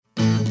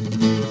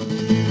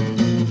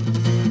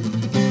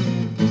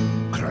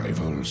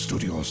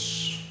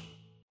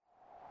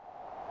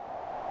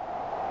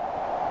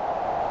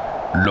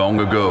Long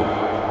ago,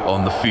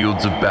 on the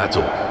fields of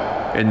battle,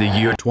 in the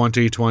year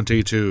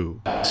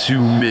 2022, two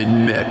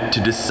men met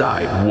to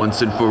decide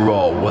once and for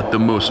all what the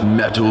most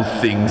metal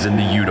things in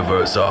the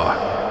universe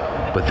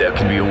are. But there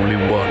can be only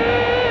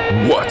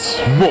one. What's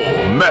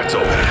more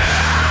metal?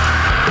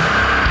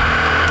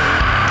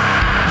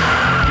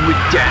 With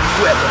Dan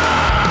Weber,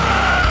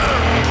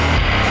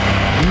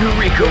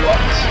 Noriko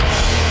Ott,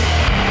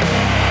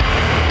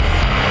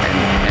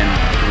 and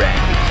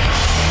Randy.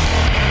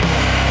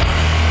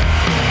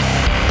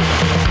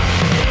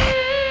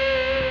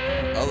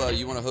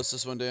 You want to host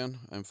this one, Dan?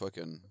 I'm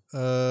fucking...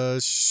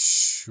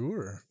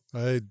 Sure.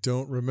 I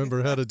don't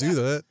remember how to do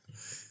that.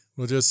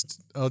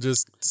 I'll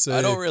just say...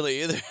 I don't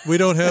really either. We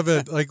don't have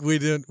it,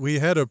 we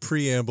had a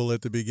preamble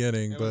at the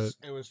beginning, but...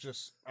 It was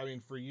just,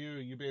 for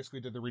you basically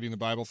did the reading the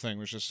Bible thing. It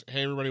was just,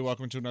 hey, everybody,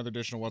 welcome to another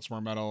edition of What's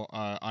More Metal.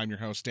 I'm your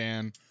host,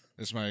 Dan.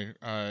 This is my...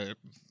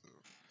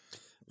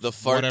 the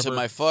fart whatever. To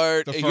my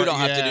fart. You don't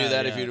have to do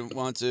that yeah. if you don't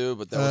want to,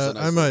 but that was a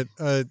nice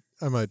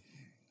I might,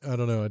 I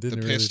don't know, I didn't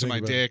the really piss to think my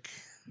about dick,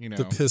 you know.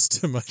 The piss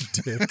to my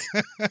dick.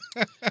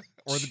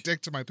 Or the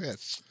dick to my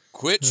piss.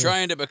 Quit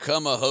trying to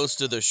become a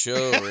host of the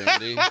show,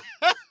 Randy.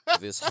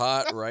 This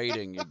hot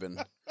writing you've been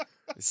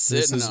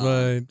sitting on. This is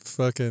my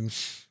fucking...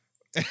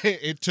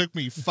 It took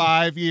me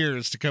 5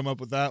 years to come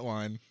up with that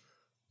line.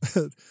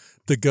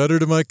 The gutter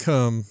to my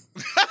cum.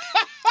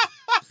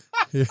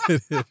 Here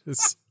it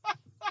is.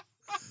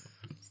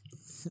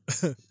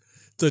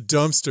 The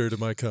dumpster to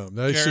my cum.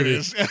 That There it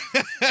is.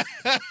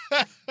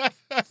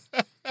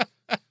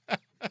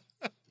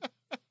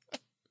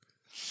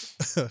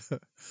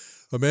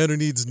 A man who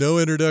needs no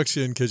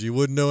introduction because you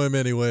wouldn't know him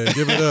anyway.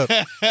 Give it up.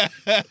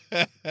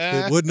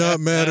 It would not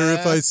matter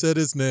if I said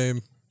his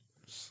name.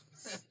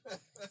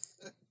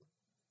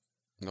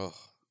 Oh.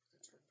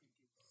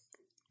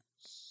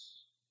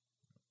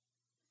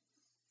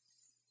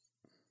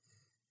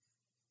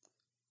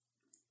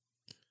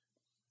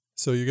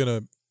 So you're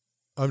gonna...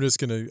 I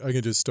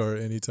can just start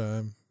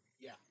anytime.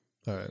 Yeah.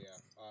 All right. Yeah.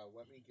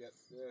 Let me get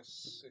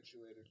this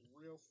situated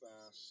real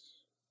fast.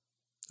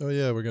 Oh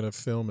yeah, we're gonna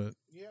film it.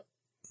 Yep.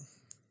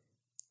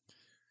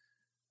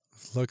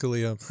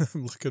 Luckily, I'm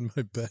looking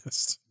my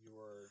best. You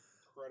are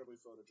incredibly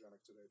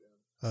photogenic today, Dan.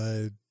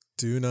 I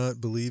do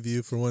not believe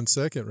you for 1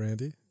 second,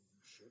 Randy.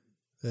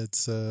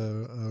 It's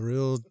a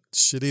real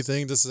shitty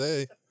thing to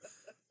say.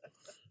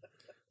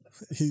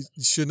 You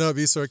should not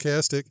be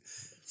sarcastic.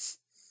 It's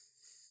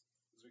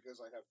because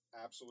I have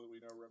absolutely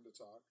no room to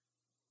talk.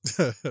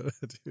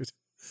 Dude,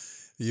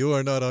 you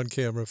are not on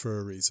camera for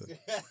a reason.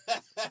 There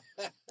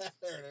it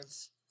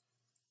is.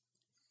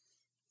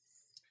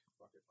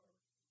 Fuck it,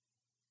 whatever.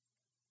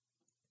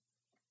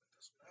 It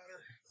doesn't matter.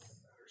 It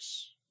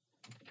matters.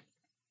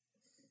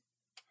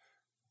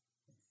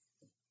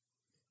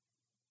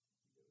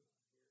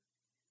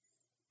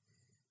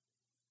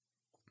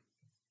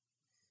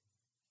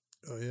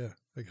 Oh yeah,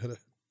 I gotta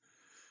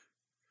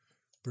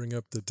bring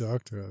up the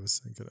doctor I was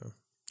thinking of.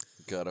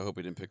 God, I hope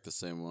we didn't pick the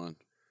same one.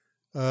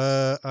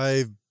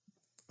 I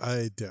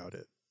doubt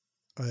it.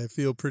 I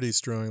feel pretty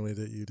strongly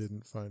that you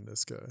didn't find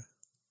this guy.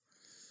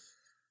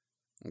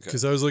 Okay.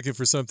 Because I was looking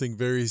for something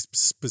very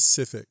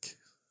specific,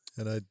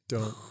 and I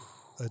don't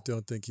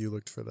think you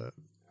looked for that.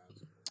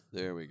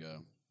 There we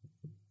go.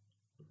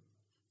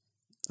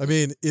 I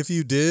mean, if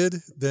you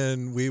did,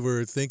 then we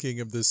were thinking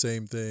of the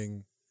same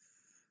thing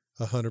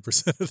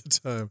 100% of the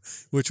time,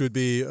 which would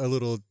be a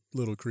little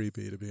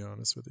creepy, to be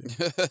honest with you.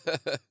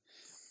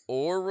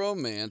 Or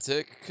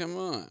romantic. Come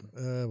on.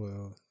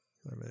 Well,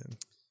 I mean...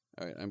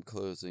 All right, I'm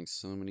closing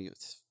so many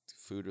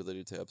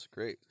food-related tabs.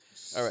 Great.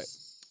 All right.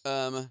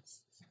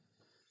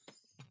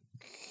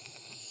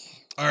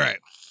 All right.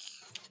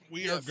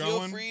 We are feel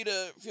going.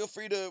 Feel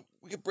free to.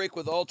 We could break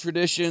with all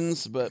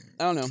traditions, but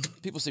I don't know.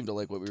 People seem to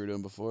like what we were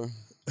doing before.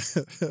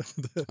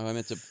 I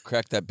meant to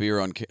crack that beer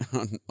on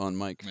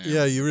mic.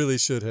 Yeah, you really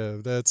should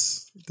have.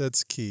 That's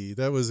key.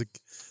 That was a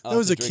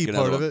key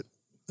part of it.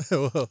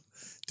 Well,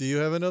 do you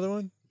have another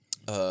one?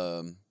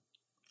 I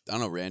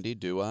don't know, Randy.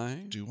 Do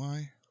I? Do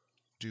I?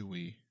 Do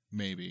we?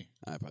 Maybe.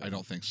 I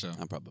don't think so.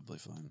 I'm probably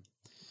fine.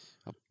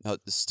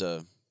 Just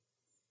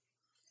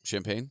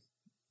champagne.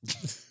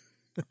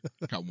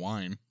 Got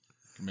wine.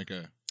 Can make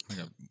a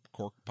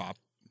cork pop.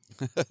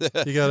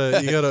 You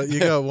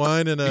got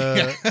wine and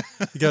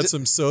you got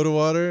some soda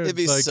water. It'd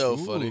be so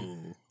funny.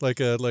 Like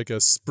a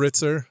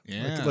spritzer.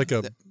 Yeah. Like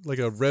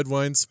a red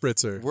wine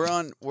spritzer.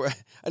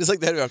 I just like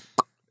that.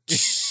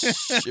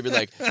 She'd be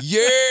like,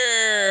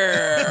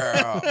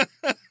 yeah.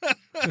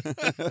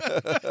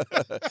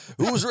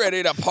 Who's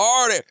ready to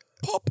party?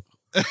 Pop.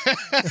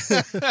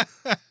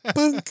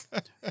 Bunk.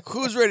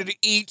 Who's ready to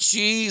eat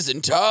cheese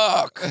and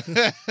talk?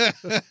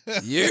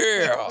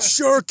 Yeah.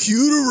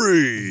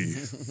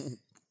 Charcuterie.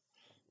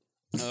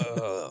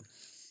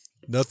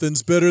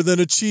 Nothing's better than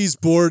a cheese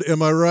board,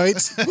 am I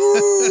right?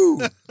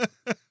 Woo!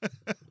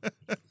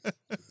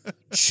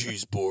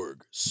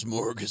 Cheeseborg,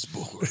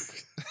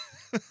 smorgasbord.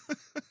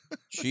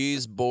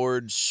 Cheese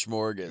board,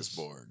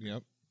 smorgasbord.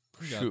 Yep.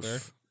 We got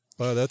there.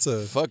 Wow, that's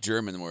a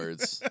German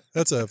words.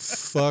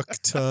 fuck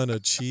ton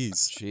of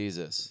cheese.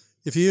 Jesus.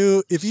 If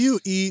you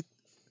eat,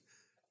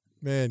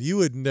 man, you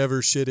would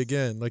never shit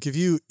again. Like if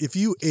you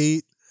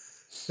ate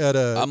at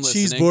a I'm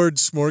cheese listening. board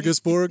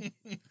smorgasbord,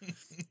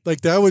 like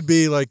that would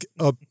be like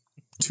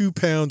 2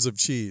 pounds of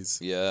cheese.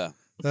 Yeah.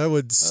 That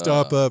would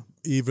stop up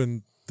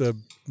even the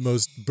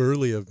most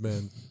burly of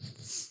men.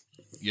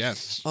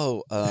 Yes.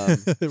 Oh,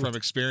 From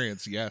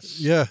experience, yes.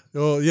 Yeah.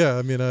 Oh, yeah.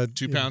 I mean,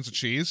 2 pounds of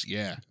cheese?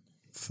 Yeah.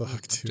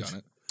 Fuck, dude.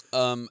 Done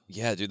it.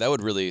 yeah, dude, that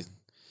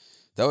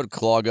would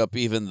clog up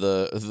even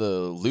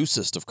the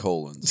loosest of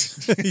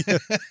colons.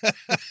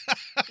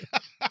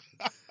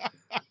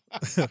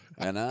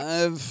 And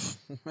I've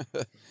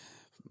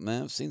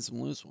seen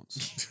some loose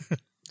ones.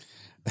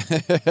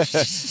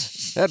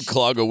 That'd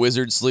clog a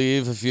wizard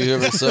sleeve if you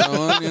ever saw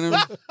one, you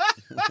know?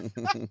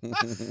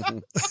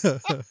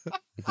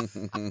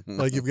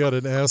 Like you've got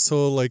an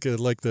asshole like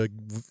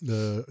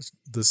the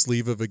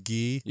sleeve of a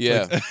gi.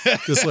 Yeah.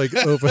 Like, just like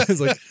open,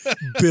 it's like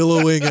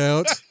billowing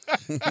out.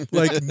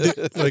 Like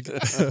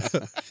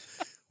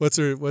what's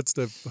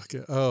the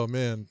fucking, oh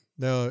man.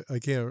 Now I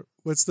can't,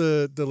 what's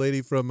the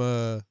lady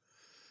from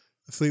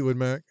Fleetwood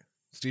Mac?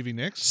 Stevie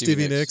Nicks? Stevie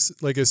Stevie Nicks,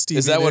 like a Stevie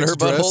Is that what Nicks her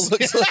dress. butthole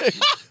looks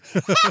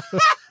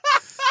like?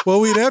 Well,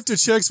 we'd have to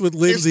check with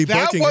Lindsey Is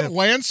that Buckingham. what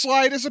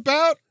Landslide is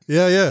about?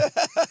 Yeah.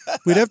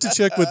 We'd have to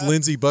check with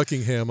Lindsey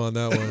Buckingham on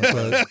that one,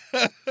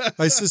 but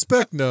I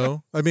suspect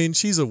no. I mean,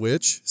 she's a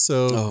witch,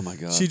 so Oh my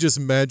God. she just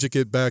magic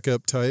it back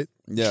up tight.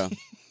 Yeah.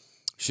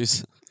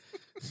 She's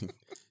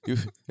it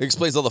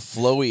explains all the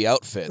flowy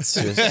outfits.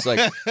 She's just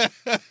like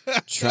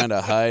trying to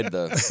hide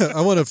the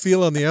I want to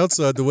feel on the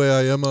outside the way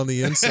I am on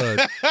the inside.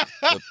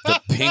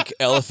 the pink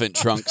elephant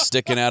trunk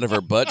sticking out of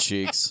her butt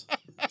cheeks.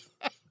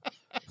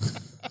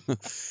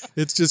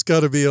 It's just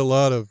got to be a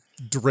lot of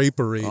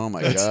drapery. Oh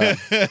my God.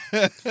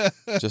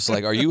 Just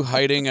like, are you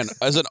hiding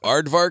as an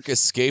aardvark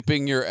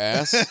escaping your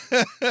ass?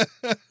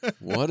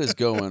 What is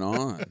going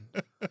on?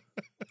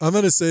 I'm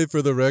gonna say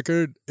for the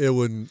record, it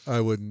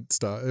wouldn't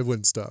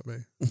stop me.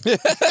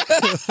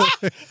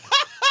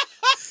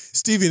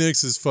 Stevie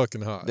Nicks is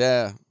fucking hot.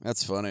 Yeah,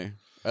 that's funny.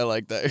 I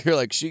like that. You're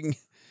like, she can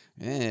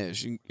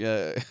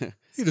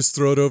You just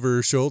throw it over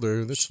her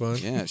shoulder. That's fine.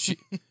 yeah,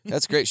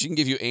 that's great. She can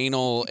give you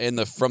anal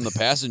from the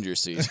passenger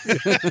seat.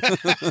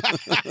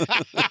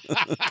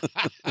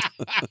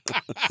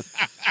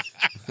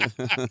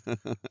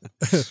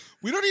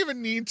 We don't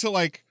even need to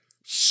like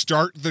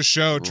start the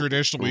show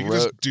traditionally. We can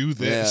just do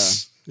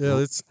this. Yeah,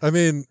 it's. I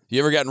mean, You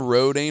ever gotten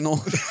road anal?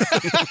 I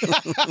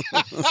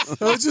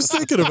was just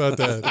thinking about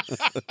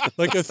that.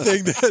 Like a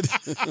thing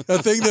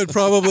that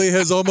probably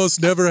has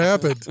almost never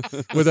happened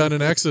without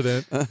an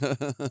accident.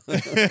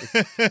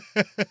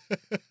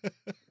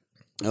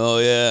 Oh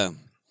yeah.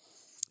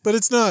 But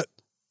it's not.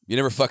 You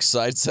never fuck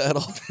side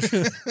saddle?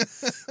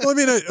 Well, I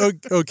mean,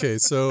 okay,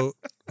 so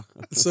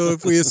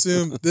if we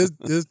assume this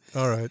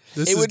all right,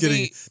 this It is would getting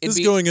be- this is it'd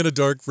be- going in a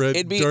dark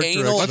it'd be dark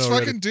anal. direction Let's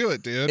already. fucking do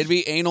it, dude. It'd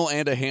be anal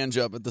and a hand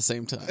job at the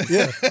same time.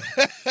 Yeah.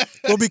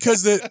 Well,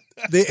 because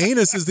the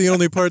anus is the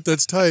only part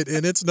that's tight,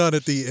 and it's not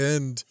at the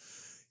end.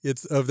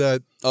 It's of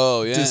that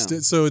Oh yeah.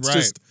 distance, so it's Right.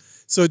 just.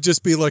 So it'd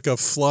just be like a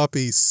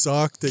floppy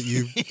sock that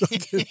you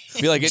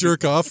Feel like it,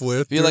 jerk off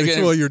with feel like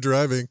it- while you're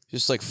driving.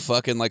 just like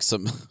fucking like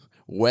some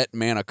wet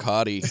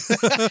manicotti.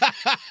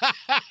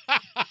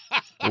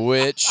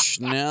 Which,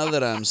 now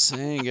that I'm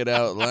saying it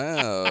out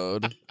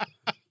loud,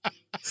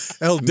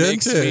 El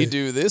makes me dente.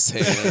 do this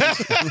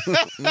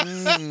hand.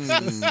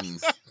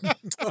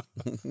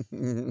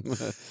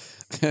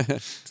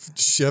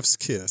 Chef's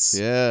kiss.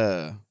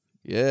 Yeah.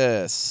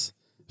 Yes.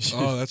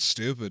 Oh, that's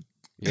stupid.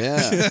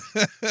 Yeah.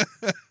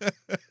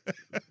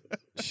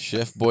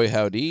 Chef Boy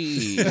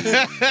Howdy.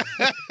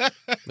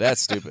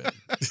 That's stupid.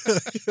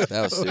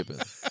 That was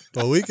stupid.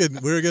 Well,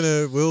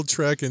 we'll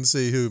track and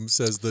see who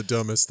says the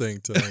dumbest thing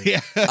tonight.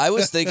 Yeah. I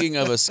was thinking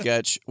of a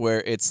sketch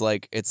where it's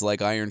like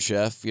Iron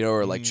Chef, you know,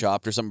 or like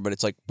Chopped or something, but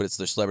it's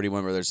the celebrity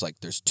one where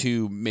there's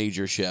two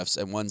major chefs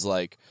and one's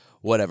like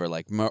whatever,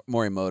 like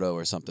Morimoto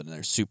or something, and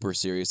they're super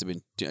serious. They've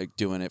been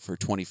doing it for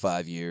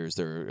 25 years.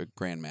 They're a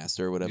grandmaster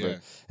or whatever. Yeah.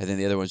 And then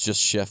the other one's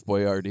just Chef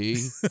Boyardee.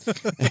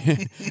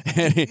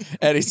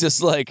 and he's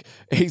just like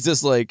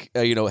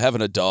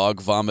having a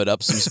dog vomit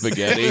up some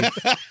spaghetti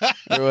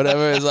or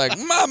whatever. He's like,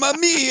 Mamma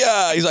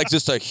Mia! He's like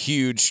just a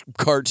huge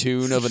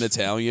cartoon of an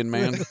Italian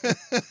man.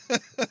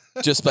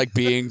 Just like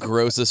being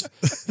gross as...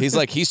 He's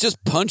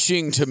just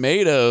punching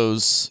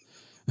tomatoes...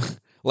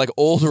 Like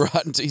old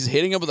rotten, he's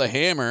hitting him with a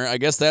hammer. I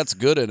guess that's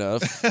good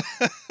enough.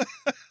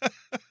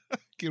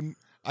 Can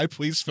I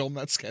please film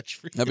that sketch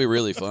for you? That'd be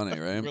really funny,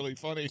 right? Really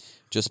funny.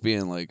 Just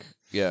being like,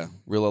 yeah,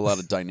 a lot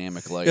of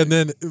dynamic lighting. And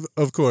then,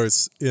 of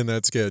course, in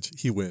that sketch,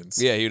 he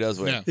wins. Yeah, he does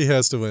win. Yeah. He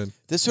has to win.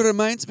 This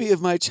reminds me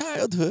of my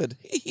childhood.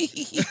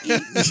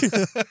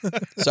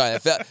 Sorry,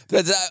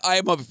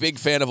 I'm a big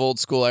fan of old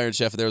school Iron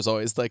Chef. And there was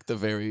always like the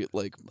very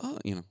like,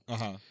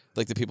 Uh-huh.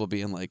 like the people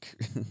being like,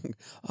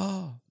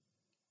 oh.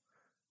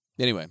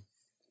 Anyway,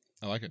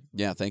 I like it.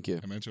 yeah, thank you.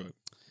 I'm into it.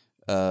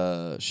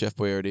 Chef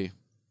Boyardee.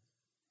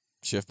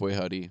 Chef Boy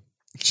Howdy.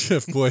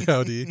 Chef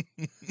Boyardee.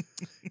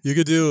 You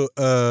could do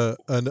a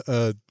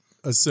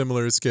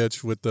similar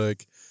sketch with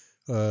like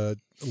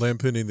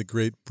lampooning the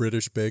Great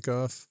British Bake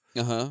Off,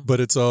 but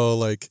it's all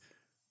like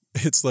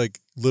it's like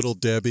Little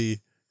Debbie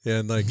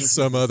and like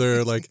some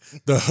other like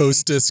the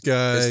hostess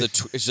guy.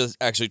 It's just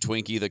actually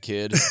Twinkie the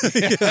kid.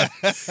 Yeah.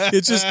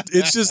 It's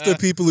just the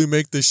people who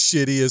make the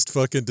shittiest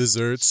fucking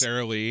desserts.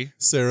 Sarah Lee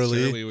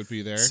would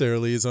be there. Sarah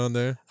Lee is on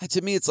there.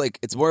 To me,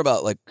 it's more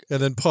about like. And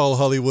then Paul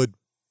Hollywood,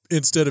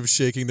 instead of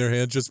shaking their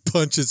hand, just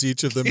punches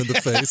each of them in the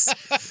face.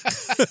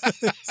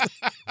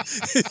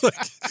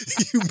 Like,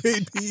 you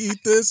made me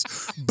eat this.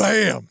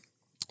 Bam.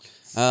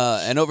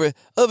 And over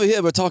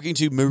here, we're talking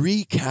to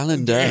Marie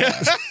Callender.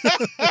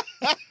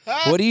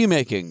 What are you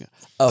making?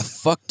 A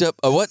fucked up.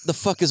 What the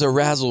fuck is a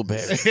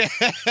razzleberry?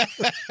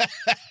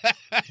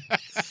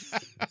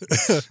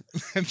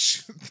 And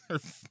her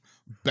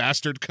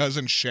bastard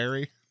cousin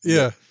Sherry.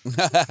 Yeah.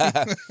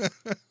 The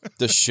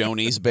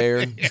Shoney's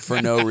bear for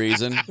no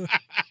reason.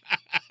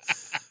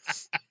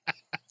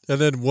 And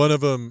then one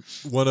of them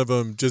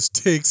just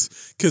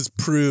takes, because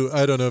Prue,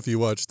 I don't know if you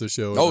watched the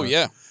show. Oh,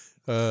 yeah.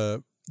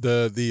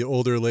 The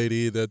older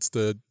lady that's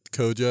the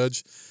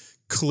co-judge,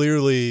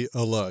 clearly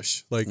a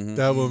lush. Like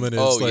that woman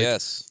is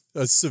yes.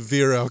 a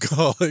severe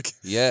alcoholic.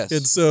 Yes.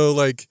 And so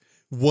like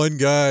one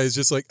guy is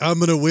just like, I'm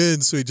gonna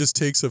win, so he just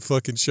takes a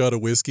fucking shot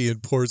of whiskey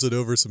and pours it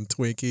over some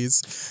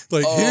Twinkies.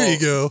 Like, here you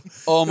go.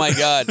 Oh my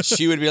God.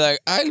 She would be like,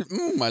 I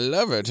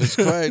love it. It's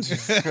quite.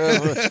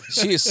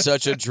 She is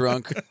such a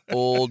drunk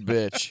old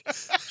bitch.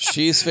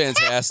 She's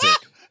fantastic.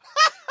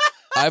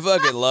 I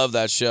fucking love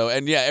that show.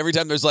 And yeah, every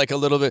time there's like a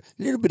little bit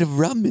of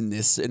rum in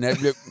this, and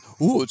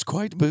ooh, it's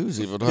quite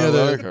boozy, but I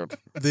like it.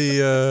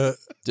 The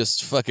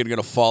just fucking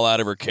gonna fall out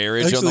of her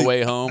carriage on the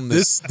way home.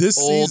 This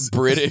old season,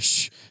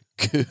 British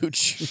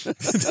gooch. I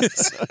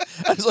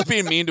just like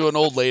being mean to an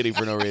old lady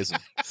for no reason.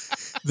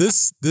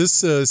 This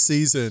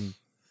season,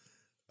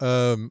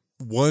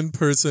 one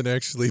person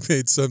actually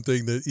made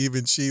something that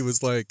even she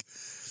was like,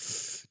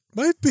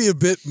 might be a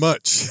bit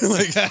much.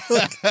 like,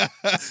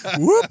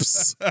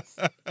 whoops.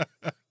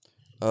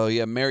 Oh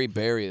yeah, Mary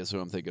Berry is who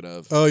I'm thinking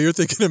of. Oh, you're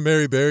thinking of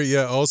Mary Berry?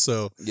 Yeah,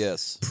 also.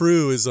 Yes.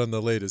 Prue is on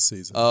the latest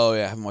season. Oh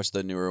yeah, I haven't watched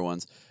the newer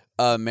ones.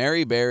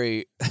 Mary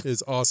Berry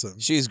is awesome.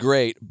 She's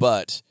great,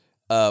 but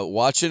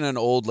watching an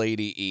old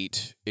lady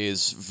eat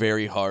is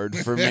very hard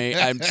for me.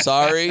 I'm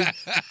sorry,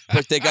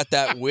 but they got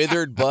that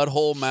withered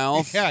butthole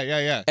mouth.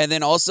 Yeah. And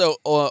then also,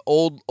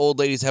 old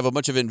ladies have a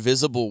bunch of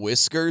invisible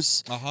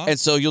whiskers, and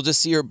so you'll just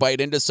see her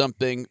bite into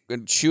something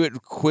and chew it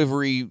with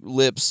quivery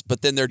lips.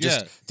 But then they're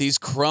just these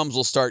crumbs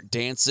will start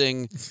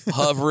dancing,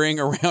 hovering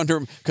around her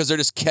because they're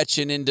just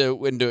catching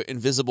into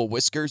invisible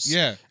whiskers.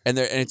 Yeah, and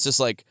it's just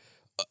like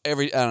I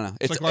don't know.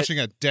 It's like watching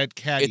a dead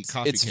cat eat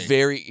coffee It's cake.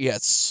 very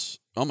It's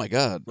oh my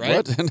God!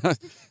 Right? What?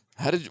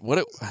 How did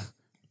what?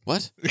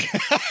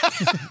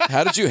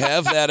 How did you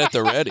have that at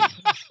the ready?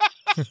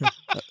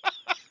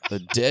 The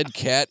dead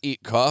cat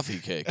eat coffee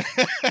cake,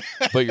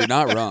 but you're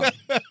not wrong.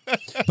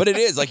 But it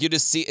is like you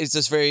just see. It's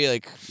just very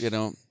like you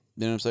know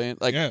what I'm saying.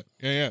 Like yeah.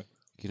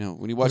 You know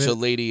when you watch a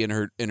lady in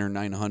her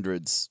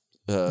 900s.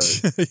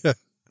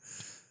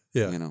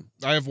 Yeah. You know,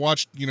 I have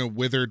watched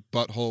withered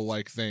butthole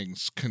like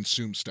things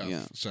consume stuff.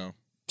 Yeah. So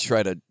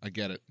I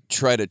get it.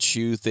 Try to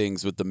chew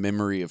things with the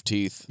memory of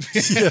teeth.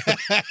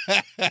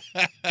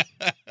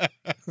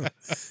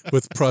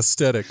 With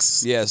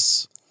prosthetics.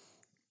 Yes.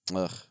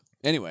 Ugh.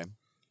 Anyway.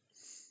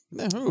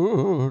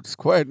 Oh, it's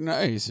quite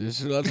nice.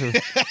 There's a lot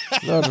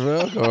of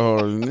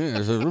alcohol in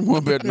this. It's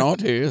a bit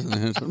naughty, isn't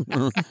it?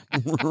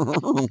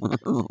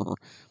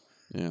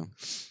 Yeah.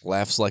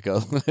 Laughs like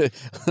a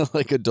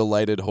like a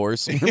delighted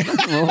horse.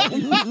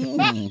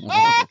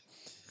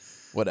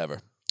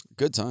 Whatever.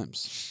 Good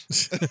times.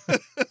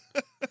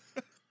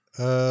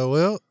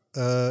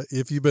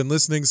 If you've been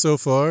listening so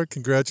far,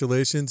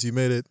 congratulations. You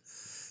made it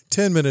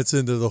 10 minutes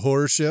into the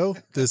horror show.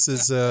 This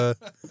is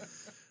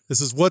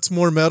What's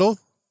More Metal.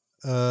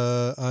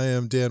 I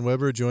am Dan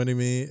Weber. Joining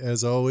me,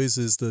 as always,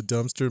 is the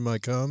dumpster my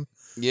cum.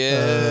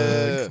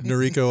 Yeah.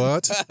 Noriko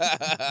Ott.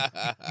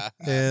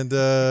 And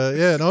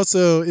and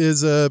also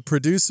is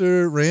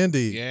producer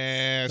Randy.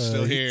 Yeah,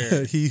 still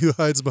here. He who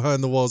hides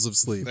behind the walls of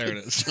sleep. There it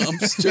is.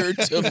 Dumpster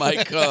to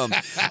my cum.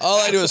 All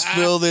I do is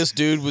fill this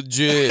dude with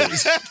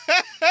jizz.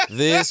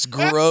 This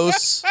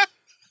gross.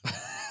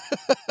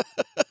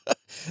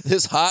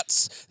 This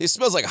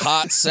smells like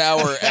hot,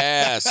 sour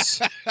ass.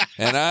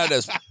 And I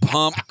just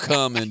pump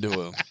cum into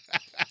him.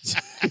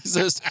 He's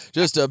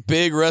just a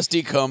big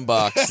rusty cum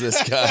box,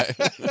 this guy.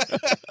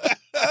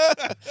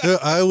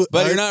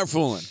 But you're not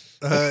fooling.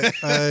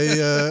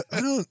 I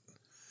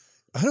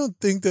don't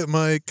think that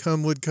my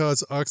cum would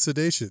cause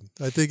oxidation.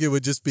 I think it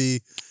would just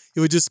be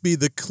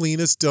the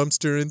cleanest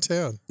dumpster in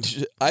town.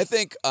 I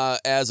think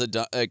I've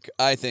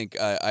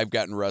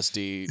gotten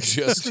rusty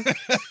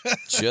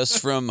just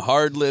from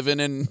hard living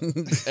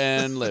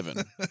and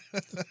living.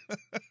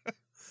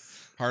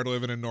 Hard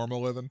living and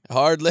normal living.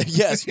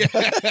 Yes.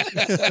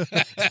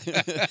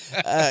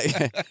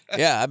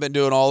 Yeah, I've been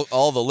doing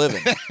all the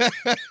living.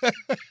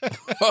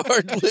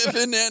 Hard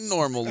living and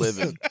normal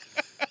living.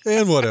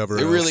 And whatever.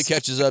 It else. really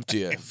catches up to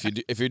you.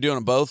 If you're doing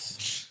them both,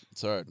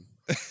 it's hard.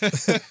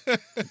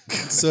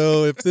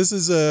 So if this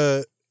is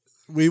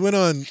we went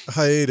on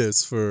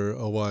hiatus for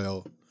a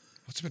while.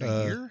 What's it been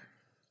a year?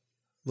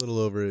 A little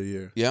over a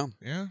year. Yeah.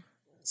 Yeah.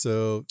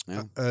 So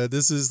Yeah.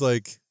 this is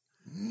like,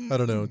 I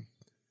don't know.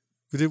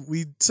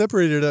 We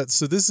separated out.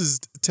 So this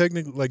is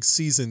technically like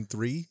season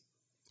 3.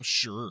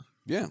 Sure.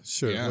 Yeah.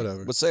 Sure, Yeah.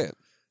 whatever. Let's say it.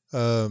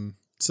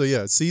 So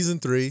yeah, season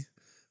 3.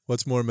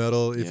 What's More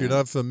Metal? If you're Yeah.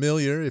 not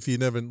familiar, if you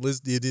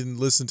you didn't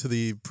listen to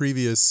the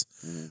previous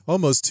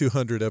almost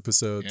 200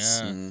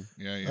 episodes Yeah.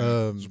 Yeah.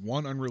 There's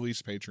one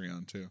unreleased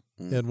Patreon too.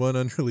 and one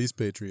unreleased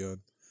Patreon,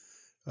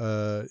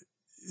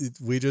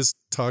 we just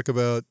talk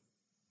about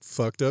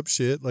fucked up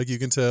shit, like you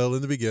can tell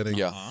in the beginning.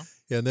 Yeah. Uh-huh.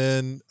 And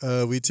then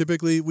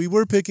we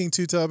were picking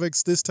 2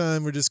 topics. This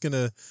time we're just going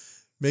to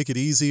make it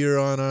easier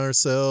on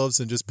ourselves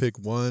and just pick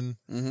one.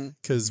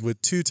 Because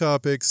with 2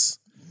 topics,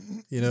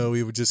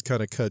 we would just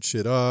kind of cut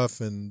shit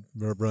off and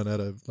run out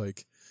of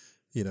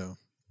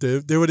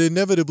there would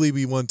inevitably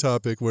be one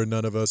topic where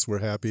none of us were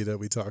happy that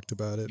we talked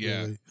about it.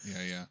 Yeah. Really.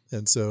 Yeah.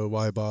 And so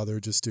why bother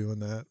just doing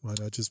that? Why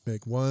not just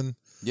make one?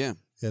 Yeah.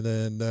 And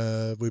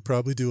then we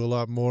probably do a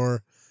lot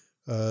more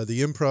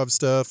the improv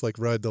stuff like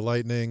Ride the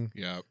Lightning.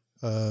 Yeah.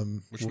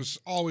 Which was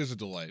always a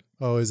delight.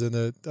 Always in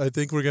it. I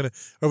think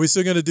are we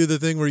still going to do the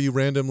thing where you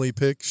randomly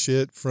pick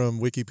shit from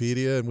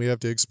Wikipedia and we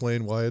have to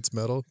explain why it's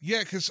metal?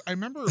 Yeah, because I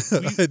remember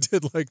I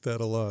did like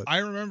that a lot. I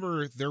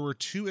remember there were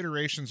 2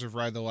 iterations of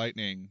Ride the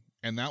Lightning,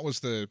 and that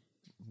was the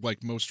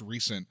most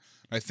recent.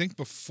 I think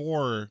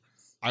before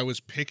I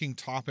was picking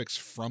topics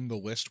from the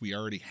list we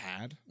already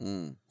had.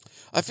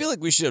 I feel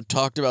like we should have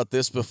talked about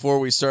this before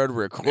we started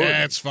recording.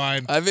 Yeah, it's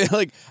fine. I feel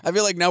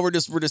like now we're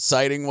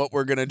deciding what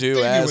we're gonna do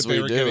They knew as what they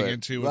we were do getting it.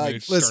 into when they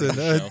Listen,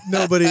 started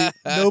the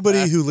show.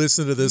 nobody who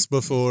listened to this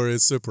before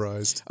is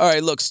surprised. All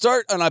right, look,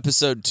 start on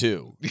episode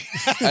 2.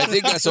 I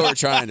think that's what we're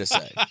trying to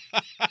say.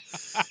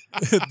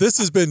 This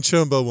has been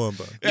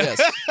Chumbawamba. Yes.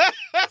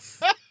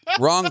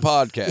 Wrong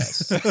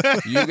podcast.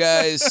 You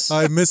guys.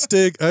 I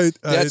mistake.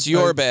 That's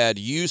your bad.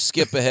 You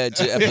skip ahead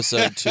to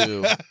episode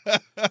 2.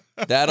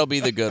 That'll be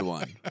the good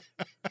one.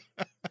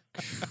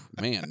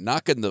 Man,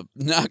 knocking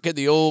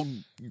the old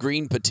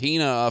green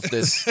patina off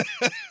this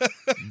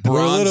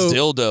bronze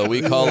dildo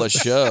we call a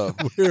show.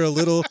 We're a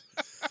little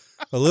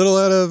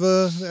out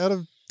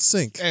of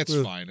sync. It's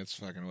fine. It's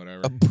fucking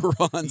whatever. A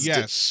bronze.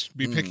 Yes,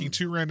 be picking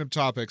 2 random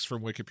topics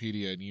from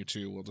Wikipedia, and you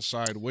 2 will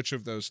decide which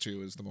of those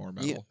 2 is the more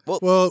metal. Yeah.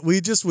 Well,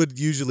 we just would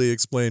usually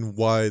explain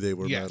why they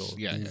were Yes. metal.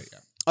 Yeah.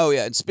 Oh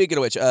yeah, and speaking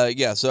of which,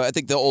 so I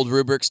think the old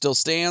rubric still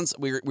stands.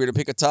 We're to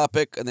pick a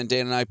topic, and then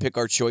Dan and I pick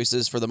our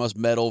choices for the most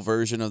metal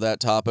version of that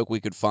topic we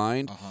could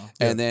find,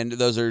 and then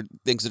those are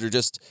things that are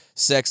just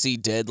sexy,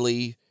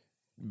 deadly,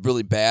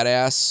 really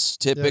badass,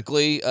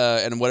 typically,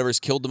 and whatever's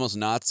killed the most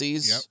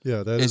Nazis. Yep.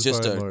 Yeah, that is is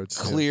just by a and large.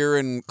 clear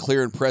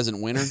and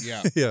present winner.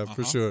 Yeah. Yeah,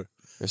 for sure.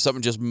 If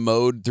something just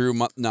mowed through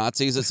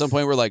Nazis at some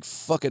point, we're like,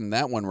 fucking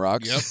that one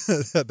rocks.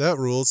 Yep. That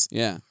rules.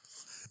 Yeah.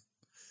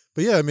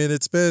 But yeah, I mean,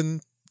 it's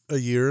been a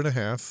year and a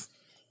half,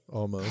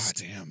 almost.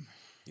 God damn.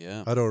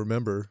 Yeah. I don't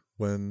remember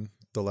when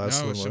the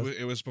last one was. So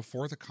it was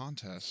before the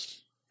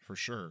contest, for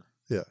sure.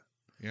 Yeah.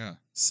 Yeah.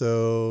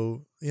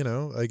 So,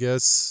 I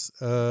guess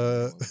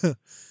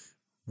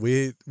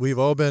we've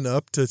all been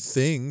up to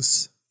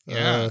things.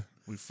 Yeah.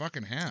 We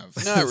fucking have.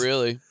 Not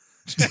really.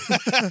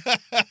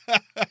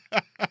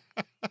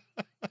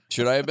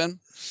 Should I have been?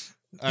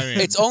 I mean,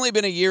 It's only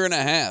been a year and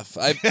a half.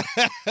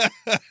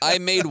 I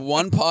made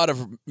 1 pot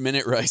of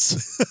minute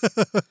rice.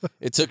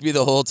 It took me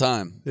the whole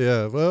time.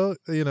 Yeah, well,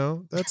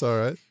 that's all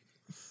right.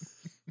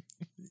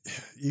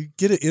 You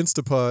get an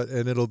Instapot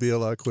and it'll be a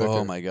lot quicker.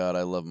 Oh my god,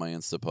 I love my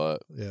Instapot.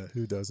 Yeah,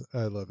 who doesn't?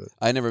 I love it.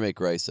 I never make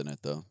rice in it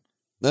though.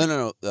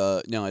 No,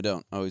 I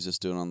don't. I always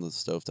just do it on the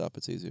stovetop.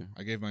 It's easier.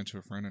 I gave mine to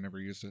a friend. I never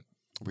used it.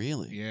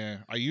 Really? Yeah.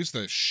 I used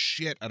the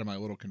shit out of my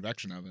little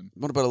convection oven.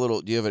 What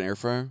about do you have an air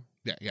fryer?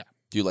 Yeah.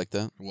 Do you like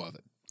that? Love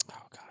it.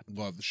 Oh god.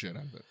 Love the shit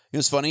out of it. You know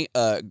what's funny?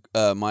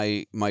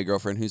 My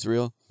girlfriend who's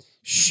real,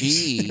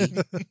 she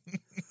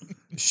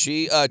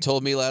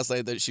told me last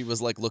night that she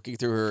was like looking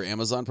through her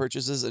Amazon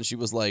purchases and she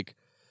was looking,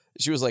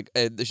 she's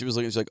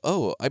like,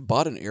 oh, I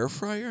bought an air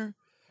fryer?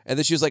 And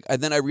then she was like,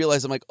 and then I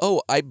realized, I'm like,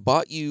 oh, I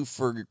bought you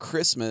for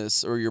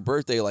Christmas or your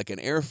birthday like an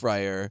air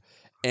fryer.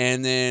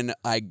 And then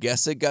I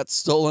guess it got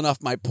stolen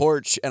off my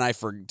porch, and I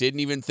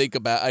didn't even think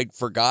about. I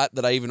forgot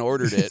that I even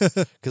ordered it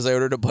because I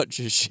ordered a bunch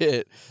of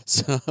shit.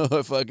 So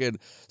fucking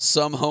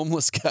some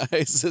homeless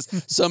guys,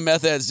 some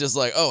meth head's just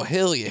like, oh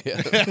hell yeah,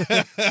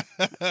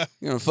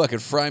 you're gonna fucking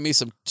fry me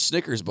some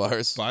Snickers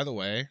bars. By the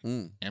way,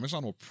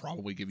 Amazon will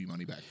probably give you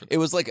money back for that. It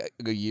was like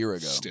a year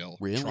ago. Still,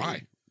 really?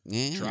 Try.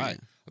 Yeah.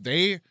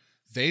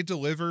 They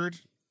delivered.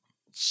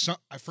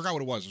 I forgot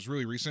what it was. It was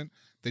really recent.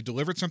 They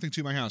delivered something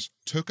to my house.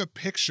 Took a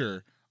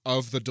picture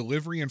of the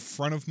delivery in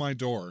front of my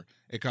door.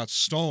 It got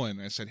stolen.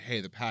 I said,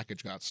 hey, the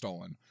package got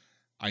stolen.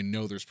 I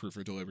know there's proof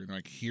of delivery. They're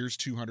like, here's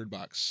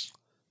 $200.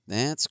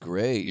 That's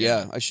great.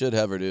 Yeah, I should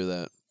have her do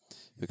that.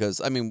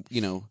 Because, I mean,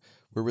 you know,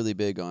 we're really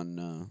big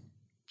on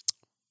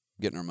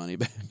getting our money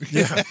back.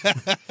 Yeah.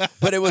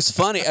 But it was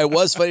funny. It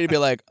was funny to be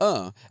like,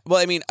 oh. Well,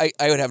 I mean, I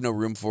would have no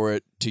room for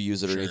it to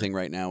use it or anything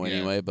right now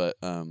anyway. But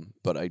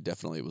I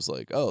definitely was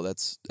like, oh,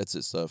 that's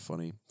just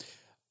funny.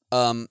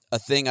 A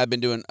thing I've been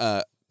doing,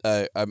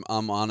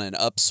 I'm on an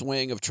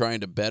upswing of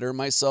trying to better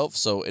myself.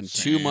 So in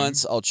 2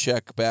 months, I'll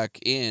check back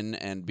in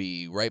and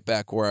be right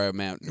back where I'm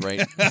at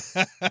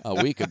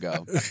a week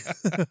ago.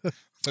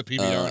 The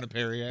PBR and a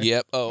Perrier.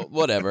 Yep. Oh,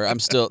 whatever. I'm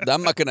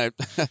not going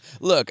to...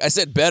 Look, I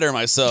said better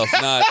myself,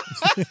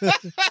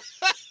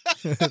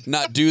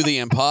 not do the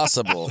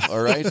impossible,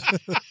 all right?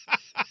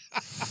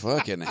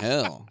 Fucking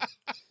hell.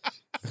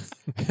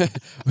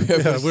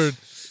 We're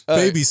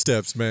baby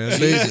steps, man.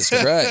 Jesus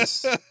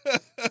Christ.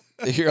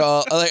 You're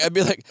all like, I'd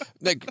be like,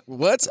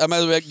 what? I might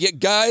be like, yeah,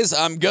 guys,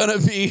 I'm gonna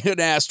be an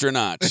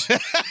astronaut.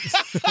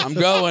 I'm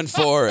going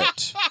for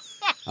it.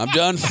 I'm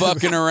done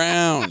fucking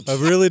around.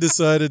 I've really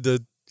decided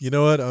to. You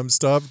know what? I'm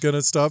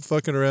gonna stop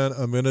fucking around.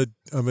 I'm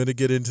gonna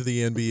get into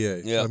the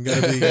NBA. Yeah. I'm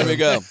gonna be there we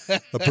go.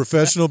 a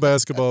professional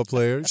basketball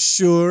player.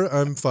 Sure,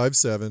 I'm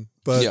 5'7",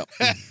 but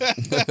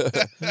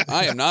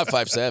I am not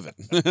 5'7".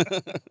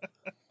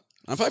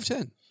 I'm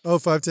 5'10". Oh,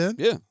 5'10"?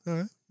 Yeah. All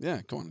right.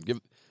 Yeah, come on.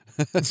 Give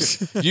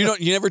You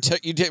never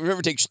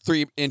take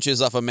 3 inches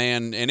off a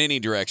man in any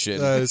direction.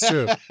 That is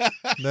true.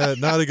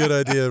 Not a good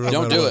idea.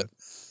 Don't do it.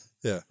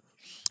 Yeah.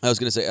 I was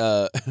going to say,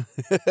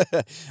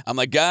 I'm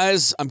like,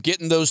 guys, I'm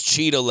getting those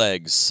cheetah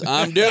legs.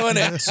 I'm doing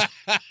it.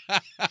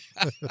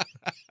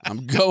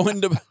 I'm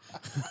going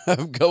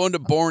to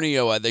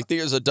Borneo. I think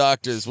there's a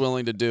doctor that's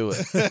willing to do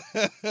it.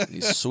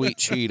 These sweet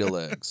cheetah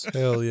legs.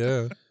 Hell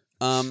yeah.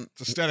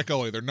 It's aesthetic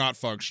only. They're not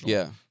functional.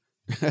 Yeah.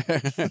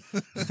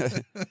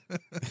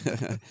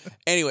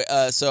 Anyway,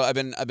 so I've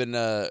been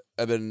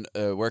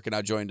working.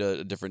 I joined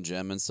a different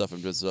gym and stuff. I'm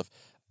doing stuff.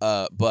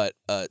 But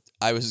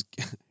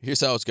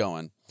here's how it's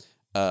going.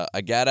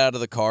 I got out of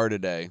the car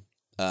today.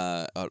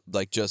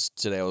 Like just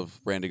today, I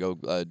ran to go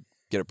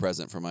get a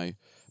present for my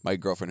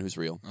girlfriend who's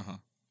real. Uh-huh.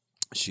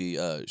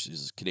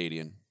 She's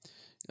Canadian.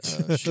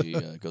 She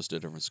goes to a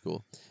different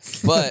school.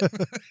 But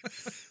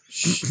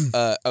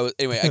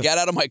anyway, I got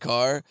out of my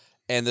car,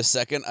 and the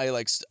second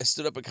I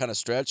stood up and kind of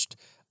stretched,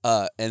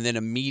 and then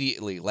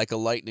immediately, like a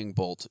lightning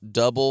bolt,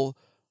 double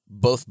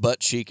both butt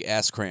cheek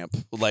ass cramp,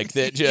 like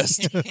that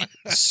just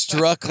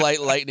struck like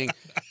lightning.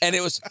 And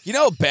it was,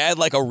 bad,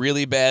 like a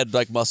really bad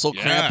like muscle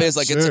cramp is,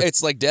 like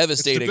it's like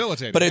devastating. It's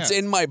debilitating, but it's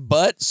in my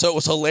butt, so it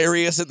was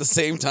hilarious at the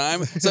same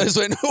time. So I just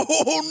went, no,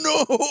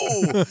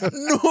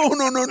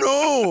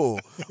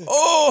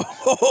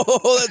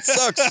 oh, that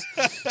sucks.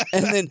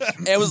 And then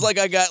it was like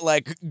I got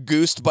like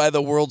goosed by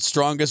the world's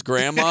strongest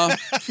grandma,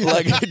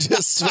 like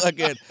just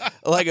fucking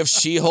like if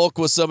She-Hulk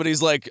was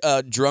somebody's like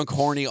drunk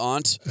horny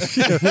aunt.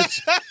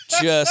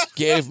 Just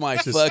gave my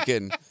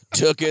fucking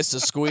tuchus a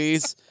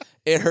squeeze.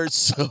 It hurts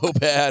so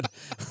bad.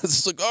 It's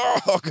just like,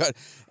 oh god,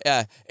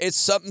 yeah. It's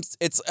something.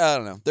 It's I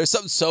don't know. There's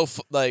something so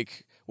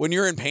like when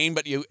you're in pain,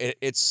 but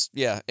it's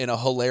in a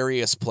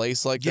hilarious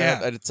place like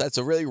that. That's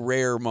a really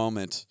rare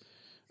moment.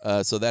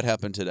 So that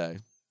happened today.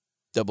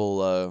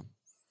 Double.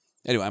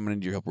 Anyway, I'm gonna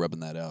need your help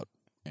rubbing that out.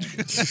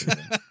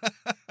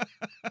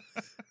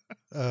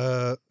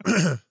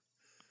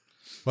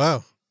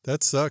 Wow,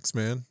 that sucks,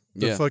 man.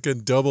 The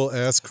fucking double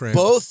ass cramp.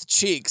 Both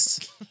cheeks,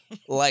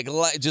 like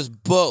just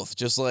both,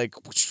 just like.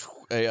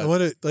 I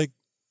want to like.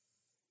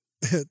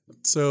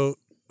 So,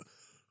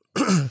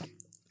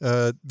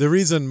 the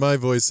reason my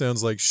voice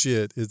sounds like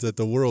shit is that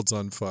the world's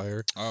on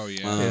fire. Oh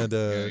yeah, and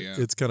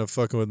it's kind of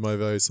fucking with my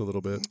voice a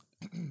little bit.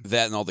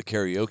 That and all the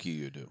karaoke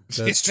you do.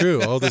 That's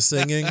true. All the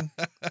singing,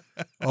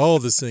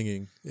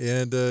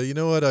 and you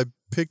know what? I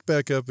picked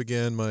back up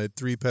again my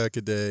 3-pack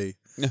a day.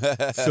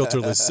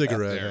 Filterless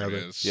cigarette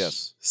habit.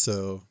 Yes.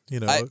 So,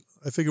 I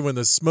figure when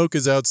the smoke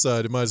is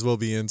outside, it might as well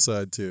be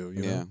inside too.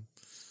 You know?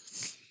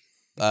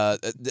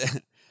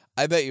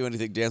 I bet you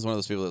anything. Dan's one of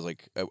those people that's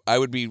like, I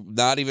would be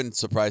not even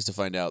surprised to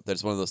find out that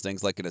it's one of those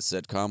things like in a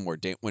sitcom where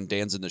when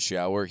Dan's in the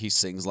shower, he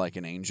sings like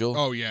an angel.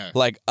 Oh yeah.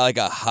 Like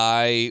a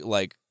high,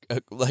 like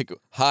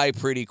high,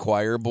 pretty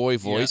choir boy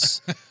voice,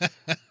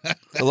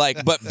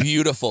 but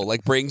beautiful,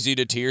 like brings you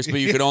to tears, but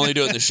you can only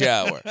do it in the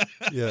shower.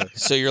 Yeah.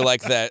 So you're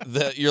like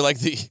that. You're like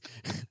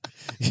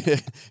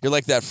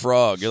that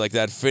frog. You're like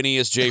that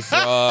Phineas J.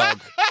 Frog.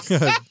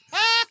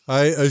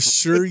 I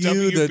assure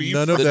you that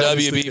none of that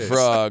is the WB case.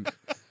 frog.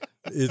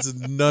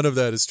 None of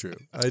that is true.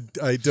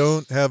 I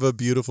don't have a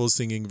beautiful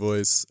singing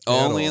voice.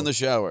 Only in the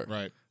shower.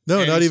 Right. No,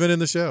 and not even in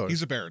the shower.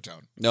 He's a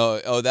baritone.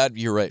 No, that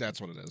you're right.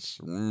 That's what it is.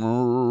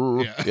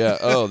 Yeah.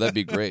 Oh, that'd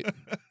be great.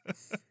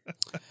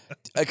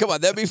 Come on,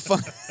 that'd be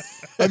fun.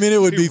 I mean, it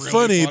would be really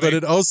funny, funny. but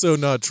it also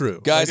not true.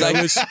 Guys, like,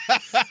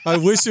 I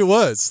wish it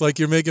was. Like,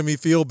 you're making me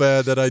feel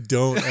bad that I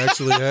don't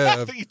actually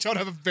have. You don't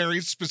have a very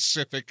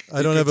specific.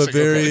 I don't have a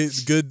very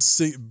good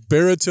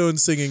baritone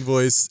singing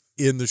voice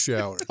in the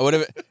shower. What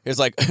if it's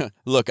like,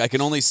 look, I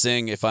can only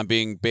sing if I'm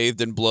being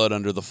bathed in blood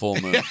under the full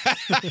moon.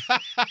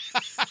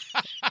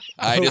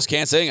 I just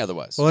can't sing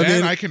otherwise. Well, I Man,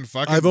 mean, I can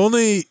fucking. I've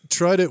only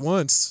tried it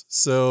once,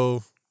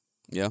 so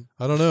Yeah.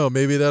 I don't know.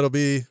 Maybe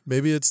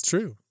maybe it's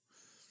true.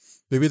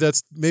 Maybe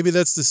that's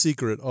the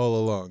secret all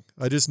along.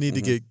 I just need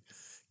to get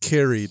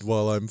carried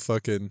while I'm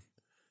fucking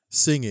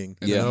singing.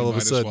 And Yeah. then all you of a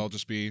might sudden, as well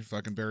just be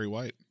fucking Barry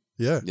White,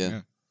 yeah,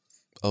 Yeah.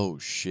 Oh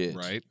shit.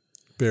 right?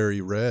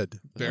 Barry Red,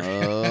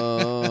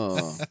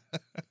 Oh.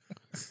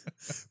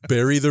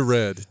 Barry the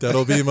Red.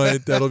 That'll be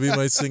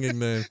my singing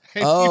name.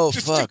 And Oh, you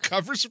just fuck. do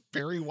covers of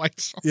Barry White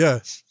songs. Yeah,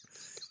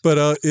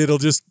 but it'll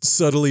just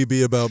subtly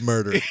be about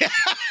murder.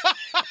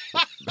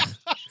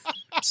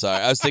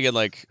 Sorry, I was thinking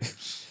like,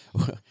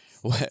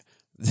 what?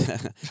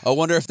 I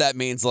wonder if that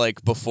means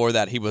like before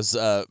that he was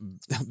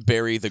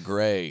Barry the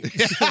Gray.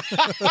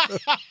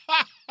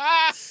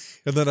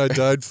 And then I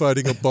died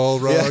fighting a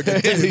Balrog.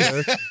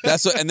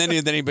 That's what, and then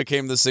he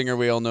became the singer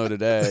we all know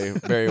today,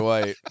 Barry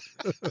White.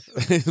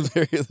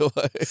 Barry the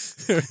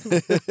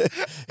White.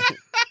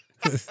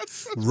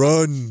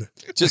 Run,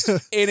 Just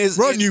in his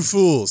run, you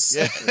fools!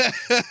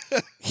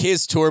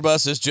 his tour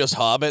bus is just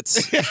hobbits.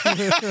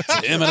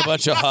 It's him and a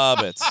bunch of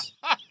hobbits.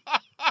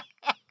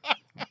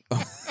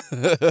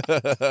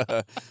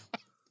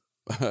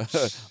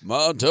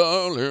 My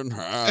darling.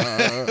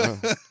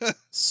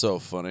 So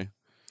funny.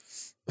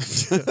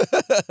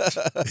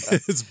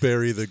 It's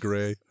Barry the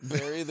Gray,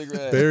 Barry the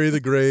Gray. Barry the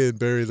Gray, and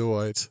Barry the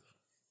White.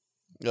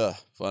 Ugh,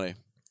 funny.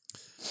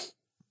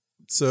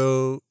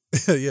 So,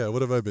 yeah,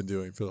 what have I been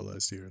doing for the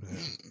last year and a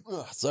half?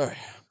 Ugh, sorry.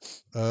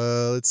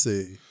 Let's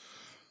see.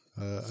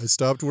 I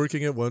stopped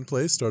working at one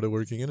place, started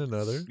working in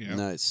another. Yeah.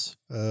 Nice.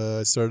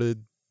 I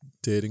started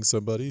dating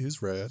somebody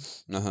who's rad.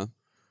 Uh-huh.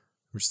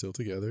 We're still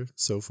together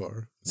so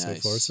far.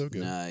 Nice. So far, so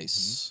good.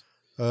 Nice.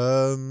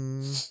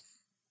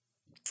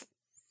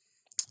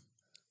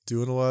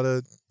 Doing a lot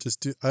of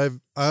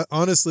I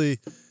honestly,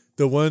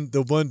 the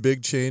one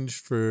big change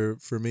for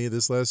me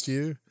this last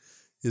year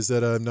is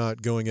that I'm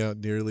not going out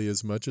nearly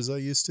as much as I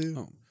used to,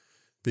 Oh.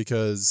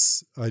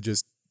 because I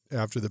just,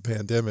 after the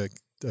pandemic,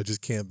 I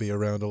just can't be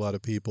around a lot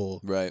of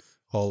people Right.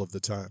 all of the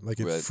time. Like,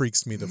 it Right.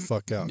 freaks me the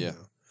fuck out Yeah.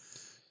 now,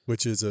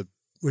 which is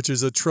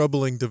a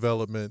troubling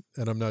development,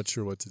 and I'm not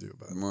sure what to do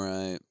about it.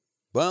 Right.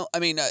 Well, I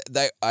mean,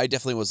 I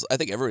definitely was. I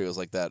think everybody was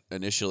like that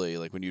initially.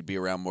 Like when you'd be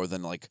around more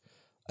than like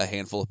a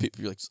handful of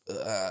people, you're like,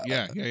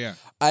 Yeah.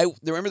 I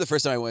remember the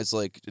first time I went, it's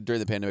like during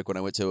the pandemic when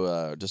I went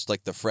to just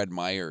like the Fred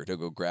Meyer to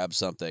go grab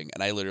something,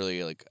 and I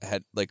literally like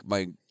had like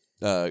my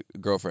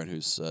girlfriend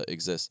who's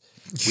exists.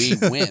 We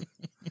went.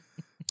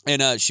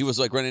 And she was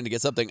like running to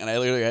get something, and I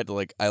literally had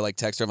to I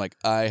text her. I'm like,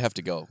 I have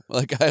to go.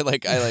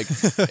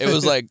 It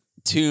was like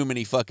too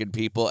many fucking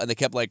people, and they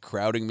kept like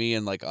crowding me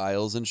in like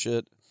aisles and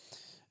shit.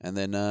 And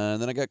then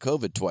I got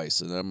COVID twice,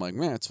 and I'm like,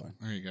 man, it's fine.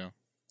 There you go.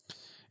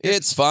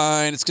 It's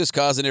fine. It's just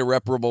causing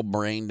irreparable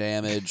brain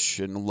damage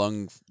and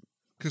lung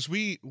Because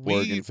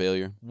organ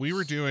failure. we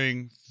were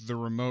doing the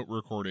remote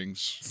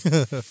recordings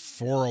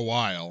for a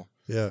while,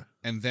 Yeah.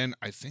 and then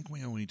I think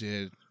we only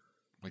did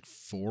like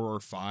 4 or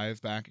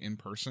 5 back in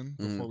person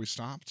before we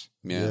stopped.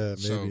 Yeah. Yeah,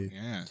 So maybe.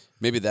 yeah,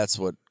 Maybe that's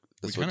what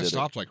we did kind of it.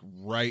 stopped like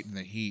right in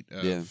the heat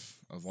of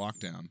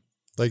lockdown.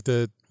 Like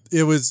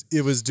it was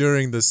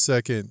during the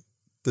second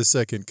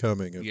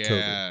coming of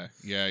COVID.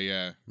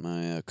 Yeah.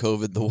 My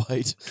COVID the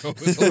White.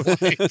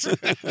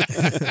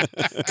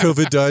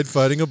 COVID died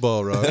fighting a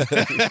Balrog.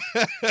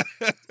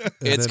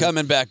 It's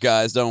coming back,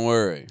 guys. Don't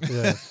worry.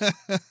 Yeah.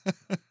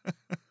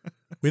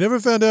 We never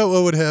found out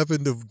what would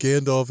happen to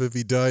Gandalf if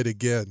he died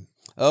again.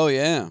 Oh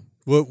yeah.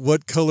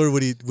 What color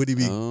would he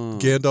be? Oh.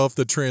 Gandalf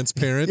the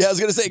transparent? Yeah, I was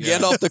gonna say Yeah.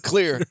 Gandalf the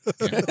Clear.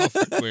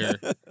 Clear.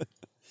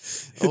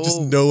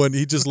 Just no one.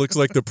 He just looks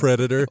like the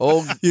Predator.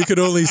 Oh, You could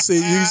only see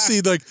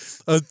like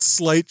a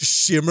slight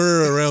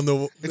shimmer around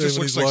the. It just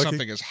when looks he's like walking.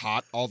 something is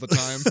hot all the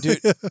time. dude,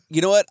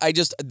 you know what?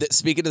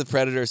 Speaking of the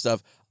Predator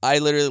stuff, I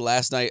literally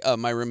last night,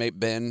 my roommate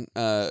Ben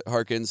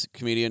Harkins,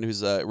 comedian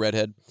who's a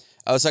redhead,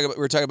 we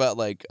were talking about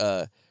like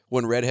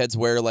when redheads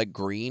wear like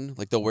green,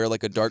 like they'll wear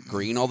like a dark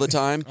green all the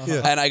time.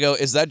 Yeah. And I go,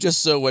 is that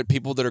just so what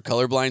people that are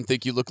colorblind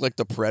think you look like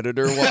the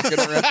Predator walking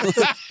around?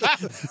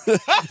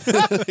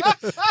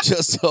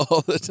 Just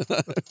all the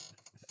time.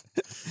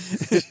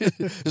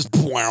 Just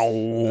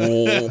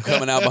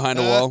coming out behind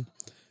a wall.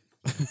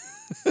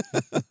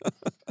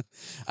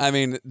 I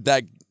mean,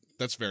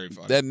 That's very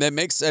fun. that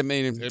makes, I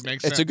mean, It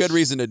makes it's a good sense.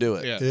 reason to do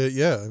it. Yeah.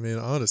 Yeah, I mean,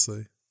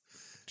 honestly,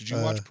 Did you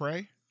watch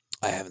Prey?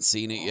 I haven't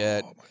seen it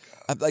yet. Oh my god.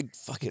 I'm like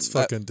fucking. it's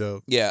fucking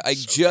dope. Yeah, I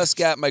So just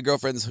good. got my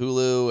girlfriend's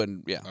Hulu,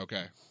 and yeah,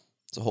 Okay.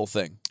 it's a whole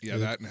thing. Yeah,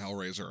 that and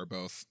Hellraiser are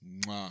both.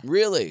 Mwah.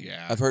 Really?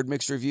 Yeah. I've heard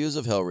mixed reviews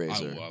of I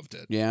Hellraiser. loved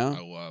it. Yeah?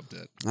 I loved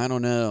it. I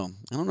don't know.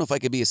 I don't know if I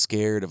could be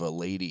scared of a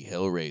lady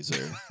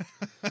Hellraiser.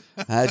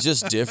 That's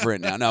just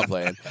different now. Not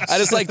playing. I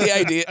just like the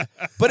idea,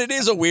 but it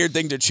is a weird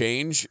thing to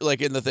change,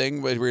 like in the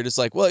thing where you're just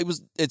like, well,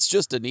 it's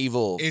just an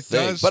evil It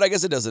thing. does- But I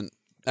guess it doesn't.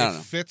 I don't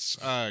It fits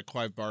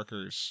Clive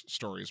Barker's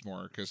stories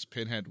more because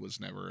Pinhead was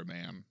never a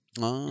man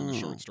know. in the Oh,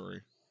 short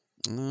story.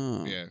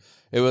 Oh. Yeah.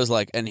 It was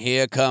like, and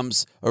here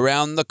comes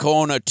around the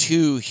corner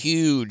 2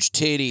 huge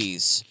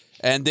titties.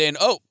 And then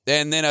a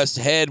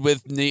head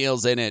with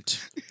nails in it.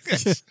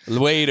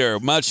 Later,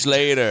 much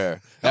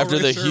later, after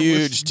the Hellraiser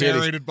huge was titties.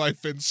 narrated by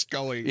Finn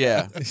Scully.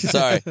 Yeah,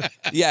 sorry.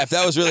 Yeah, if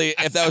that was really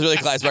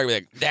Clive Spark, I'd be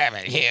like, damn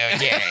it,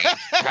 huge titties.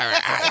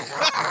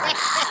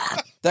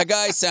 That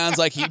guy sounds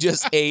like he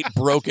just ate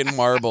broken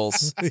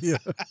marbles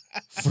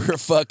for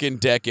fucking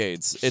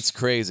decades. It's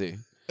crazy.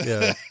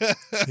 Yeah,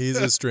 he's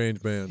a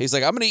strange man. He's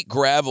like, I'm gonna eat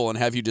gravel and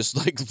have you just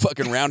like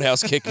fucking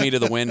roundhouse kick me to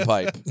the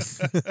windpipe.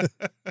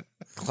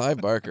 Clive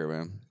Barker,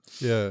 man.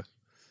 Yeah.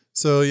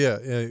 So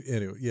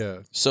anyway, yeah.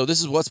 So this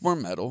is What's More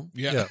Metal.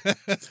 Yeah.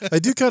 I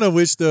do kind of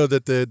wish though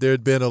that there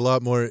had been a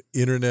lot more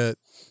internet.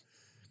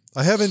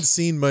 I haven't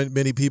seen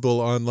many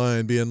people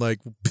online being like,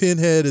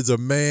 Pinhead is a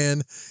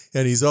man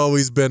and he's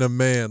always been a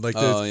man. Like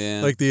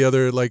like the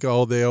other, like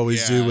all they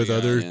always do with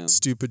other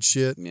stupid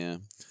shit. Yeah.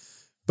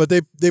 But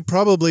they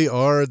probably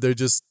are. They're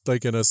just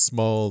like in a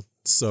small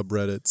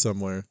subreddit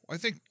somewhere. I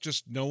think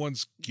just no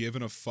one's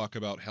given a fuck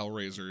about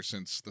Hellraiser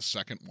since the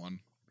second one.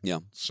 Yeah.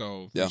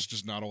 So there's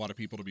just not a lot of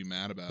people to be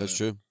mad about. That's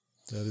true.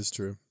 That is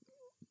true.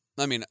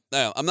 I mean,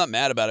 I'm not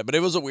mad about it, but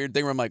it was a weird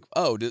thing where I'm like,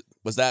 oh,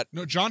 was that?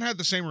 No, John had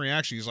the same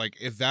reaction. He's like,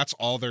 if that's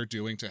all they're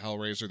doing to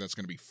Hellraiser, that's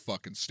going to be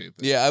fucking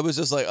stupid. Yeah, I was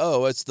just like,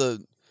 oh, it's not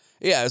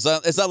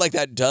like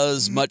that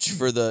does much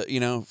for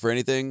for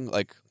anything.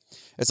 Like,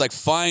 it's like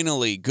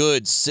finally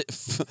good,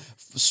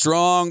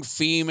 strong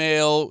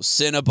female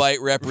Cenobite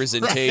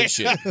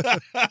representation.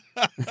 That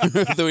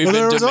we've been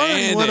there was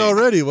demanding. one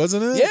already,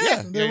 wasn't it?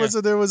 Yeah. There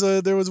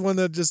was one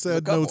that just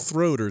had no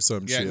throat or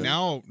some shit.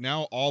 Yeah,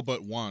 now all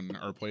but one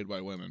are played by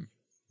women.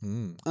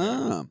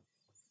 Ah.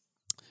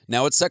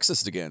 Now it's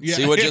sexist again. Yeah,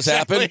 See what just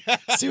happened?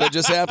 See what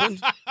just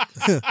happened?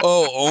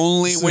 Oh,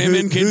 only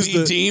women can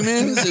be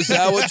demons? Is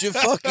that what you're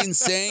fucking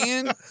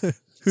saying?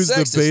 Who's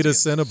Sexist the beta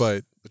again.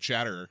 Cenobite? The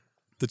Chatterer.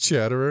 The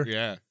Chatterer?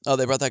 Yeah. Oh,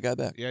 they brought that guy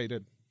back. Yeah, he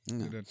did.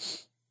 He did.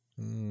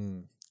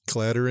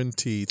 Clattering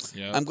teeth.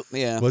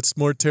 Yeah. What's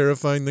more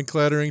terrifying than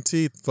clattering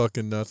teeth?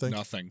 Fucking nothing.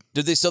 Nothing.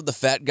 Did they still have the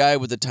fat guy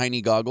with the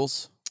tiny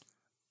goggles?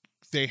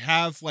 They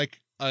have like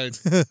a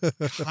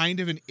kind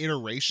of an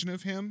iteration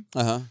of him.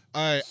 Uh-huh.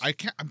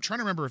 I'm trying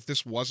to remember if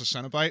this was a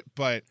Cenobite,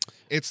 but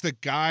it's the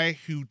guy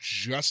who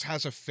just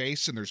has a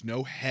face and there's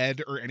no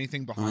head or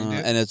anything behind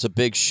it. And it's a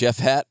big chef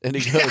hat, and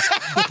he goes,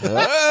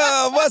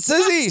 oh, what's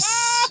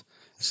this?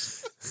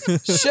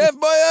 Chef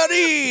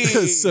Boyardee!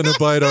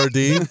 Cenobite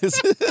RD.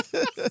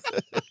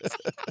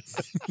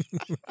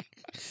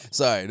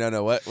 Sorry,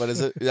 no. What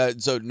is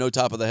it? So no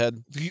top of the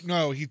head.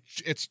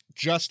 It's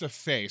just a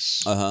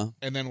face.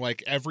 And then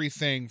like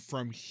everything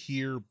from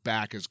here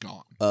back is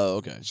gone. Oh,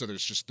 okay. So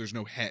there's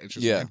no head. It's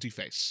just an empty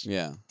face.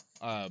 Yeah.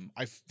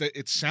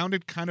 It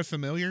sounded kind of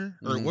familiar,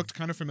 or it looked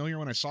kind of familiar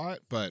when I saw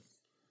it, but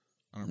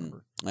I don't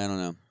remember. I don't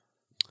know.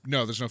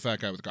 No, there's no fat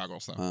guy with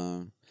goggles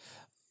though.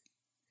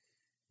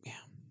 Yeah.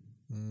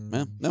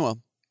 No,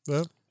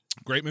 well.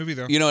 Great movie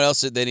though. You know what else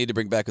they need to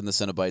bring back in the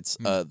Cenobites?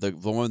 The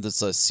one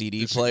that's a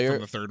CD player.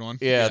 From the third one.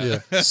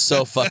 Yeah.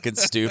 So fucking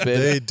stupid.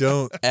 They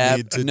don't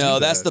need to do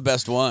that's that. the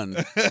best one.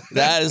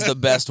 That is the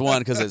best one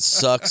because it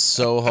sucks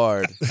so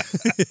hard.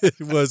 It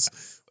was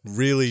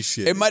really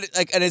shit. It might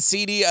and a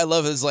CD I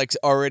love is like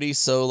already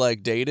so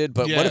like dated,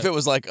 but what if it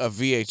was like a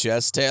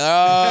VHS tape?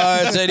 Oh,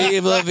 it's an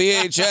evil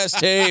VHS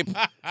tape.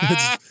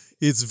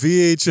 It's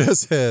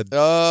VHS head.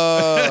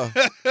 Oh.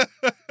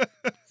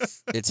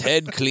 It's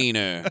head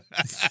cleaner.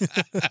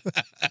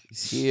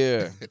 He's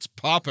here. It's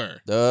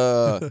Popper.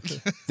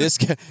 This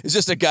guy is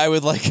just a guy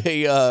with like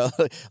a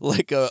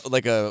like a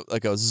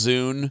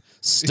Zune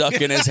stuck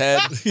in his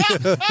head.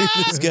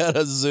 He's got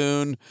a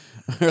Zune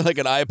or like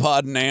an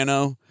iPod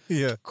Nano.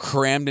 Yeah.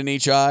 Crammed in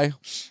each eye.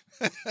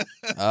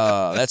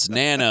 That's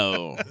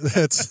Nano.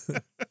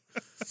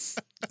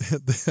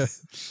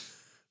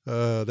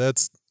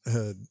 That's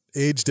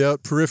aged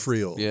out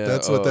peripheral. Yeah,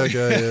 that's what that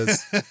guy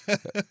is.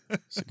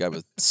 It's a guy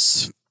with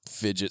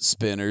fidget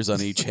spinners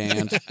on each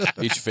hand,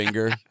 each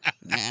finger.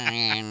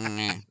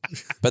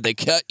 But they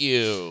cut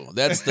you.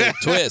 That's the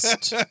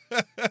twist.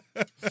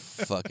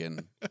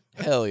 Fucking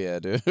hell yeah,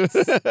 dude.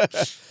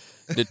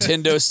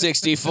 Nintendo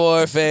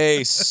 64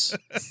 face.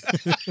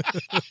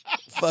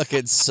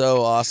 Fucking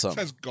so awesome.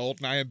 Has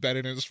Goldeneye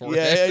embedded in his forehead.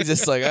 Yeah, he's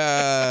just like,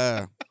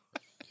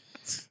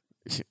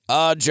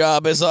 Odd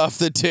Job is off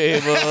the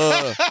table.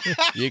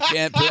 You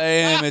can't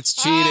play him. It's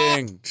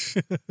cheating.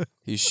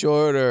 He's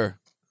shorter.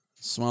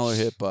 Smaller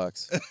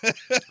hitbox.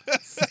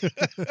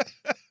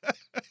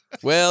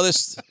 Well,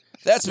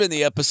 that's been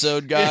the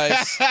episode,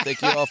 guys.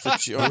 Thank you all for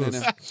joining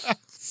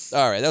us.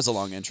 All right, that was a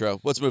long intro.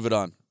 Let's move it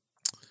on.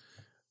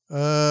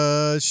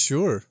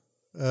 Sure.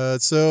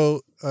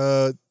 So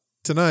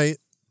tonight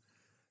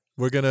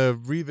we're gonna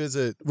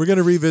revisit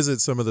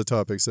some of the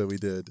topics that we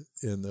did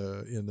in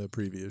the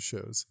previous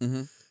shows.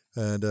 Mm-hmm.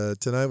 And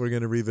tonight we're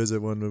gonna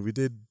revisit one that we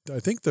did. I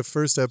think the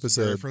first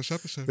episode.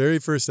 Very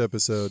first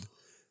episode.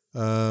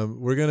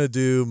 We're gonna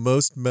do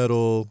Most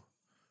Metal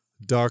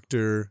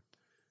Doctor,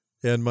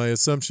 and my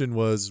assumption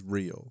was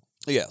real.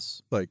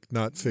 Yes. Like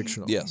not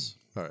fictional. Yes.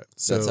 All right.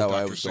 So That's how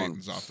I Dr. was going.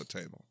 Satan's off the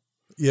table.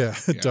 yeah,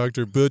 Yeah.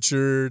 Dr.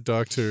 Butcher,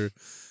 Dr.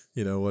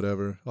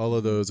 Whatever. All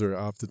of those are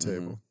off the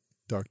table.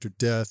 Dr.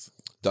 Death.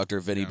 Dr.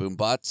 Vinny Yeah.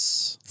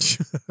 Boombots.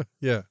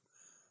 Yeah.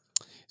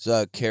 He's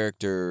a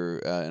character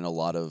in a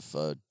lot of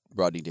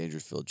Rodney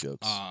Dangerfield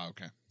jokes. Ah,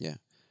 okay.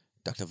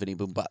 Dr. Vinny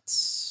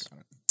Boombots.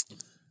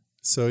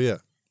 So yeah.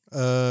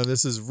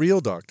 This is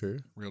Real Doctor.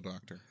 Real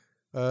doctor.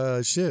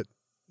 Shit.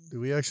 Do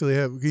we actually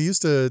have we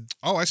used to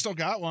Oh, I still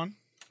got one.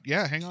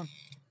 Yeah, hang on.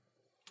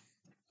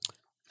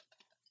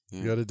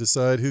 you gotta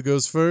decide who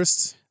goes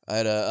first? I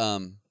had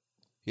a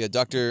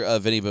Dr.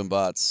 Vinny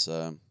Boombots.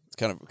 It's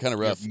kind of You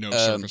rough. have no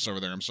surface over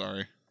there. I'm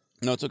sorry.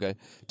 No, it's okay.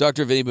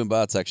 Dr. Vinny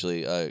Boombots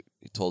actually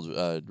told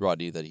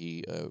Rodney that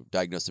he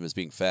diagnosed him as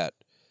being fat,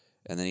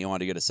 and then he wanted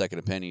to get a second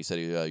opinion. He said,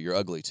 "You're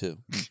ugly too."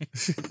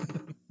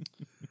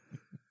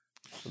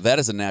 That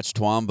is a Natch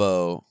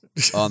Twombo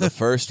on the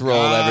first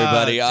roll,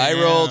 everybody. God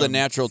I rolled a damn.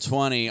 natural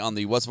 20 on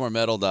the What's More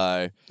Metal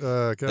die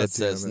God that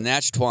says damn it.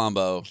 Natch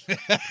Twombo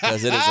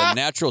because it is a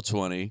natural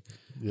 20.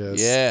 Yes.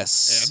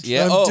 Yes. And?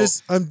 Yeah.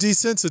 I'm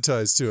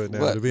desensitized to it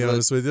now, What? to be What?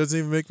 honest with you. It doesn't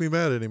even make me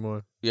mad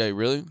anymore. Yeah,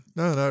 really?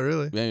 No, not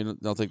really. Yeah, you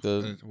don't think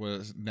the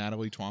Was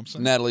Natalie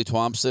Thompson? Natalie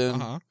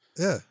Thompson, Uh-huh.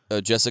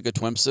 Yeah. Jessica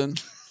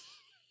Twimpson,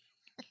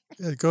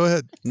 Yeah, go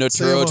ahead. Say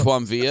Noturo 'em all.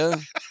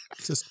 Twomvia?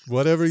 Just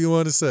whatever you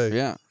want to say.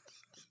 Yeah.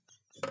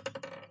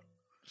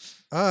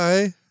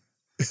 I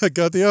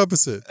got the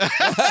opposite.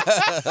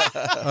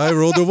 I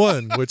rolled a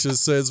 1, which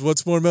says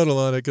what's more metal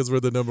on it because we're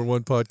the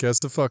 #1 podcast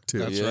to fuck to.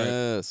 That's right.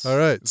 yes. All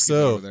right. Let's keep it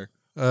over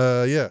So,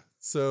 there. yeah.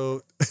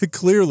 So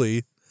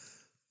clearly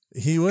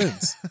he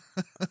wins.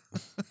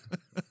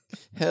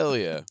 Hell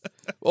yeah.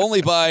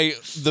 Only by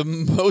the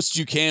most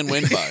you can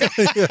win by.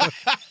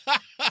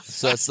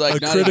 So it's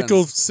like A not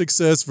critical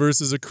success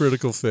versus a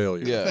critical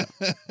failure. Even,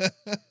 yeah.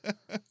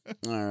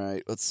 All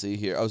right. Let's see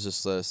here. I was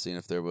just seeing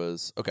if there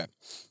was. Okay.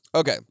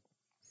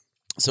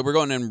 So we're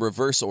going in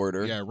reverse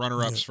order. Yeah,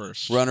 runner-ups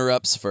first.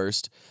 Runner-ups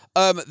first.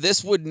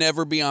 This would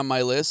never be on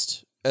my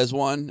list as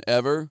one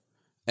ever,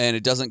 and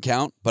it doesn't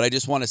count. But I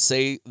just want to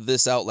say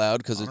this out loud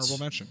because Honorable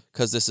mention.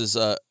 this is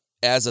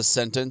as a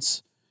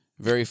sentence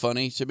very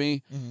funny to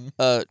me.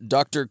 Mm-hmm.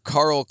 Dr.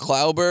 Karl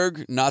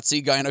Klauberg,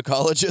 Nazi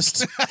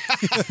gynecologist.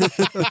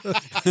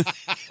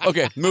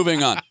 Okay,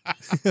 moving on.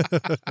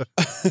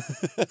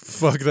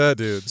 Fuck that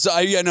dude. So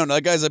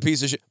that guy's a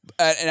piece of shit,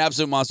 an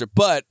absolute monster.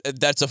 But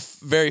that's a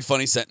very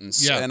funny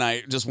sentence, Yeah. and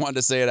I just wanted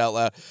to say it out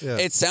loud. Yeah.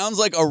 It sounds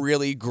like a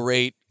really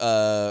great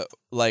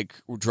like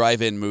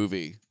drive-in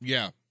movie.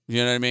 Yeah.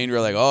 You know what I mean?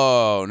 You're like,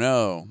 oh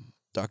no,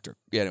 Doctor.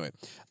 Yeah. Anyway,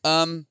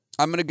 I'm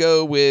gonna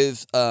go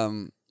with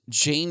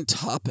Jane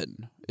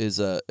Toppin is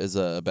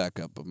a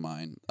backup of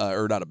mine,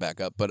 or not a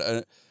backup, but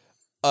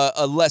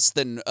a less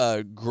than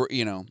what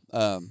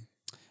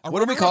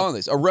are we calling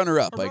this? A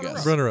runner-up, I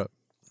guess. Runner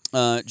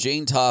up.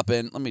 Jane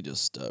Toppin. Let me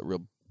just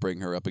bring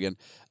her up again.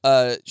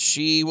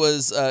 She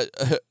was a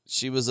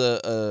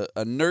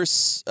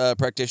nurse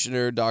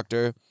practitioner,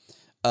 doctor,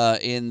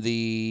 in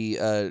the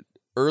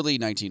early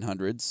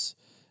 1900s.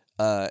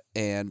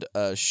 And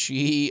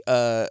she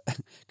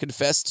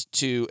confessed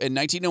to, in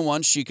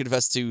 1901, she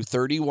confessed to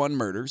 31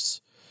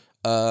 murders,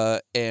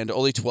 and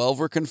only 12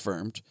 were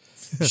confirmed.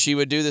 She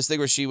would do this thing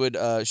where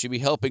she'd be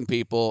helping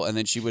people, and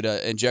then she would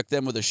inject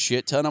them with a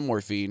shit ton of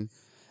morphine,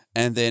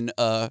 and then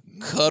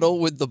cuddle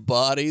with the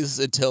bodies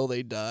until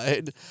they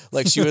died.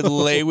 Like she would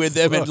lay with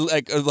them and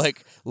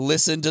like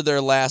listen to their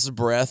last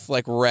breath,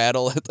 like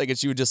rattle, and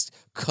she would just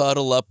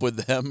cuddle up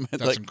with them.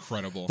 That's like,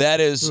 incredible.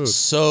 that is Oof.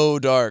 so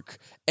dark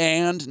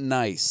and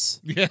nice.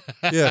 yeah.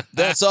 Yeah.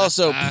 That's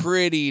also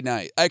pretty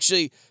nice.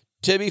 Actually,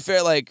 to be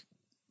fair, like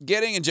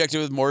getting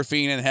injected with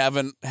morphine and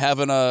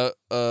having a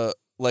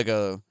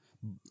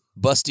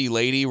busty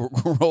lady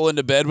roll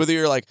into bed with you,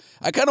 you're like,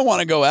 I kind of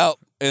want to go out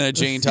in a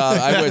Jane Top.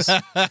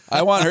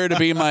 I want her to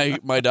be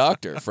my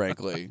doctor,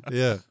 frankly.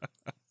 Yeah.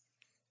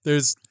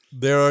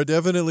 There are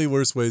definitely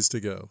worse ways to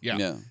go.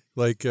 Yeah.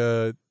 Like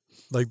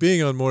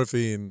being on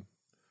morphine,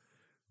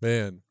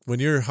 man, when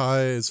you're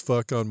high as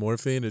fuck on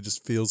morphine, it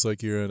just feels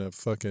like you're in a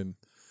fucking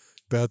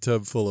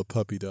bathtub full of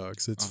puppy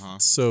dogs. It's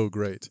so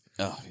great.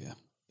 Oh yeah.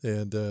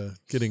 And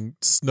getting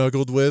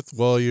snuggled with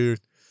while you're...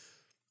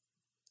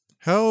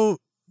 How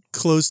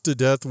close to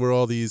death were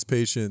all these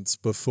patients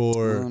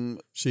before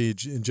she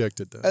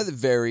injected them?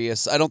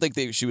 Various. I don't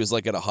think she was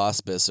like at a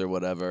hospice or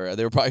whatever.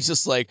 They were probably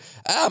just like,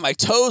 my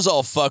toe's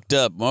all fucked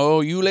up.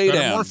 Oh, you lay Got a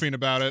down. morphine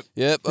about it.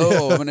 Yep.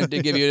 Oh, I'm gonna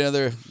give you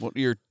another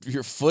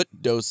your foot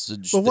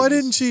dosage. But why thingies.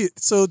 didn't she?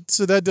 So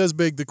that does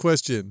beg the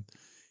question.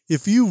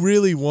 If you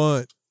really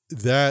want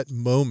that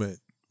moment,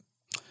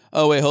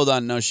 Oh wait, hold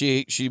on. No,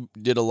 she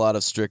did a lot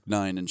of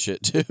strychnine and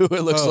shit too.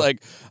 It looks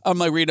like I'm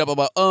like reading up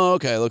about. Oh,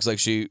 okay. It looks like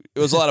it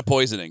was a lot of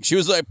poisoning. She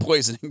was like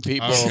poisoning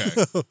people.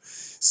 Okay.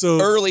 so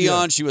Early yeah,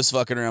 on, she was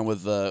fucking around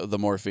with the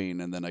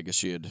morphine, and then I guess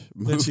she had then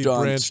moved she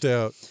on. branched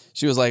out,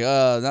 She was like,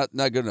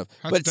 not good enough.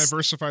 How But to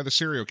diversify the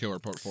serial killer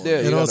portfolio. Yeah,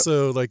 you and gotta-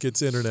 also like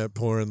it's internet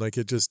porn. Like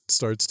it just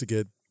starts to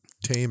get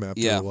tame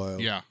after a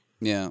while. Yeah.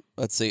 Yeah,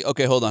 let's see.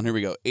 Okay, hold on. Here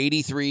we go.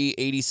 83,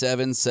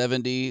 87,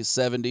 70,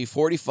 70,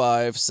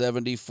 45,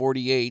 70,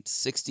 48,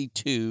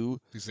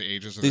 62. These are the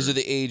ages. These are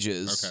the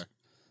ages.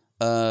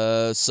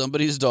 Okay.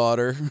 Somebody's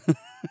daughter.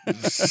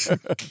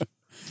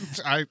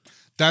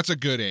 That's a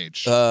good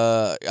age.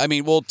 I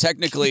mean, well,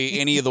 technically,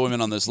 any of the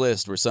women on this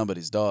list were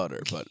somebody's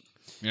daughter, but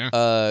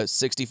yeah.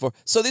 64.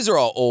 So these are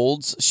all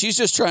olds. She's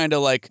just trying to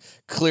like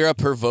clear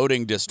up her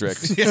voting district.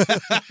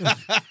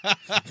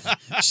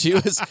 She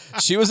was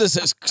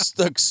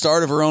the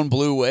start of her own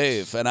blue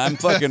wave, and I'm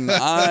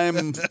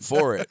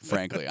for it.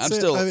 Frankly,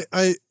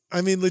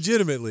 I mean,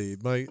 legitimately,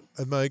 my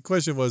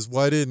question was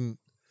why didn't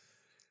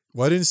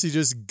she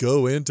just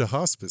go into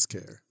hospice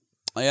care?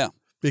 Oh, yeah,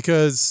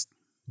 because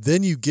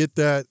then you get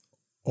that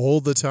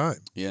all the time.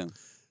 Yeah,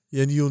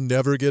 and you'll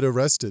never get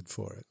arrested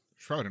for it.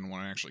 She probably didn't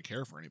want to actually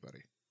care for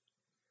anybody.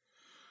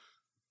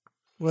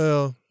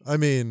 Well, I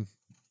mean,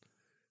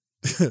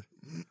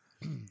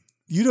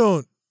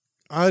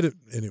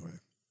 anyway,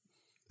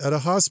 at a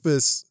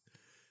hospice,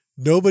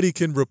 nobody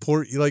can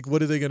report you. Like,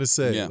 what are they going to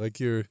say? Yeah. Like,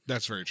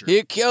 that's very true.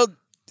 You killed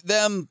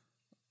them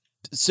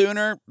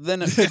sooner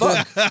than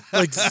fuck.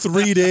 Like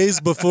 3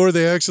 days before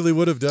they actually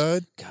would have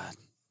died. God,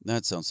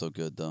 that sounds so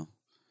good though.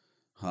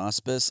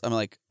 Hospice. I'm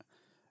like,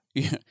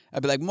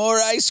 I'd be like, more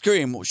ice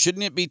cream.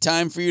 Shouldn't it be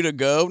time for you to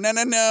go? No,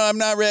 I'm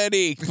not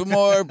ready for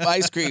more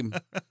ice cream.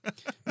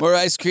 More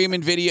ice cream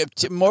and video.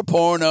 More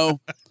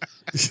porno.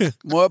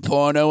 More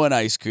porno and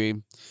ice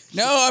cream.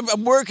 No,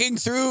 I'm working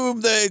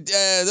through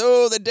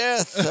the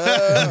death.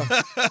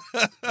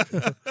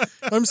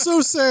 I'm so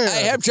sad.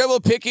 I have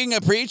trouble picking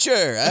a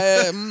preacher.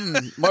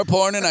 More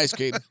porn and ice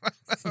cream.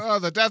 Oh,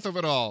 the death of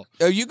it all.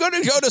 Are you going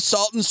to go to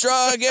Salt and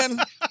Straw again?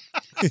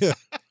 Yeah.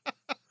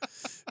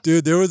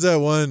 Dude, there was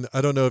that one,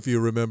 I don't know if you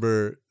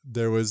remember,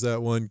 there was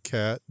that one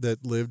cat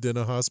that lived in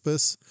a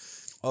hospice.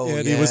 Oh,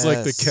 and he was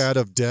like the cat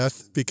of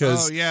death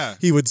because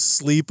he would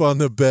sleep on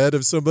the bed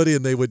of somebody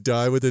and they would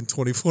die within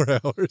 24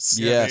 hours.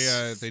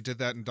 Yeah, they did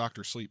that in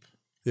Dr. Sleep.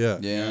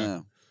 Yeah.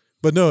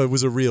 But no, it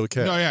was a real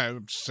cat. No, yeah,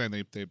 I'm just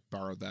saying they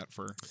borrowed that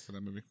for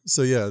that movie.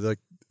 So yeah, like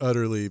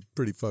utterly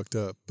pretty fucked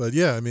up. But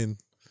yeah, I mean,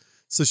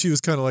 so she was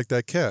kind of like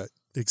that cat,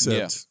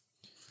 except...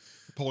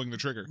 Pulling the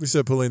trigger. We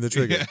said pulling the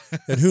trigger. Yeah.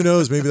 And who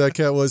knows, maybe that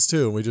cat was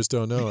too, and we just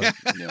don't know it.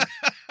 Yeah.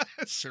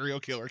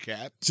 Serial killer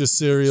cat. Just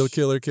serial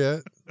killer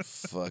cat?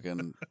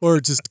 Fucking. Or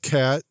just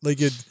cat. Like,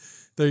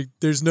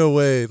 there's no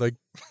way. Like,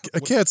 a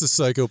cat's a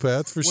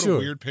psychopath for sure. What a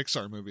weird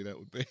Pixar movie that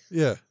would be.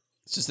 Yeah.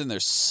 It's just in there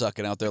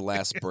sucking out their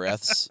last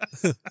breaths.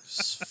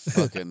 Just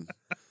fucking.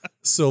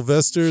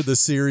 Sylvester the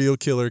serial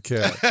killer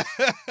cat.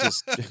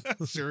 Just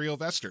Serial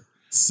Vester.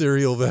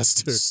 Serial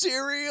Vester.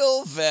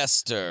 Serial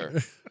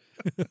Vester.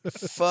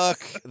 Fuck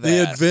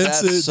that.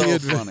 That's so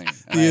funny.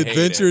 The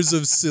Adventures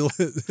of Serial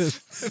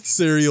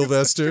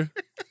Vester.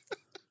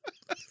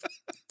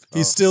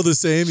 He's still the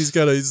same. He's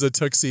a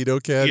tuxedo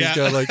cat. Yeah. He's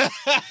got like,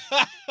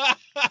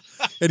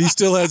 and he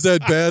still has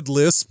that bad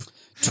lisp.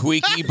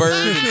 Tweaky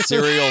Bird and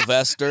Serial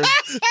Vester.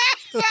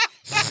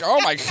 Oh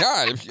my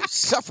God, I'm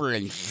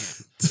suffering.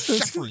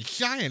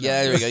 Cyanide.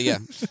 Yeah, there we go. Yeah.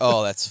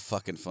 Oh, that's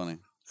fucking funny.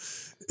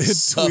 And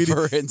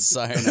Suffer in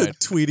cyanide.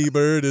 Tweety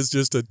Bird is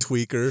just a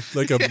tweaker,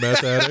 like a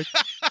meth addict.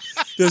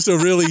 Just a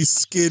really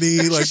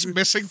skinny, like just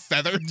missing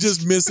feathers.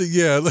 Just missing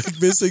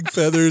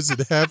feathers,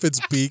 and half its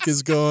beak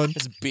is gone.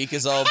 His beak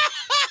is all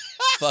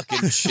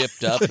fucking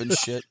chipped up and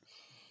shit.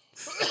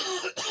 Who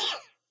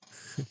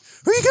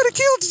are you gonna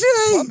kill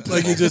today?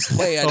 Like he just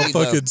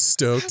all fucking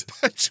stoked.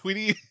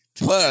 Tweety.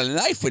 Put a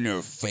knife in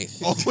your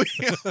face.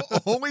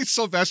 Only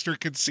Sylvester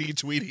can see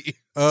Tweety.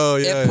 Oh,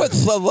 yeah. It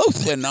puts the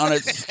lotion on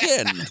its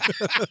skin.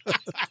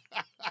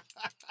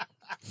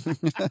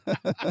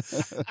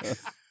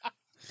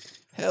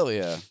 Hell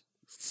yeah.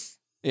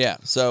 Yeah,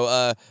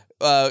 so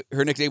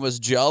her nickname was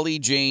Jolly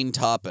Jane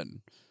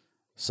Toppin.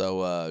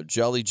 So,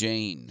 Jolly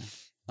Jane.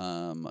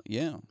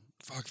 Yeah.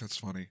 Fuck, that's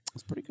funny.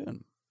 That's pretty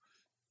good.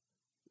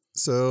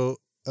 So,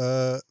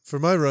 for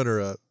my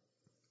runner-up,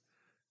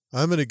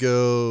 I'm going to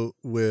go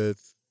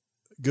with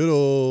good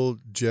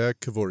old Jack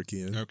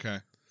Kevorkian. Okay,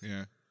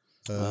 yeah.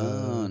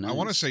 Nice. I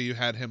want to say you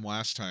had him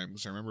last time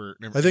because I remember.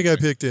 I think I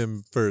picked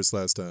him first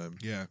last time.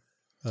 Yeah.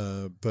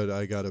 But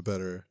I got a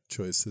better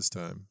choice this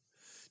time.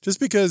 Just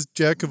because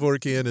Jack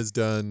Kevorkian has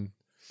done,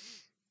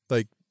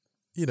 like,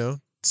 you know,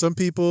 some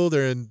people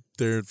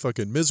they're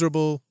fucking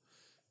miserable.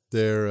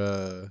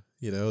 They're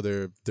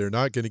they're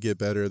not going to get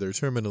better. They're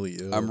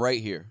terminally ill. I'm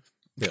right here.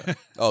 Yeah.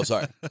 Oh,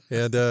 sorry.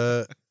 And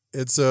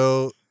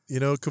so, you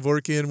know,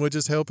 Kevorkian would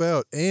just help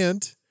out,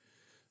 and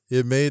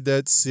it made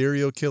that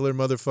serial killer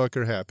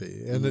motherfucker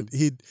happy, and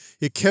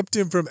it kept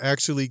him from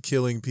actually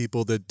killing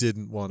people that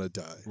didn't want to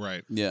die.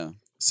 Right. Yeah.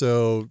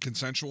 So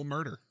consensual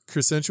murder,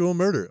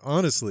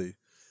 honestly.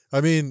 I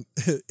mean,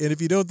 and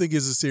if you don't think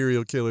he's a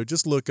serial killer,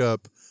 just look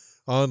up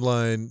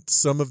online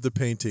some of the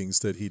paintings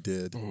that he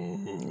did.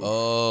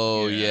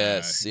 Oh,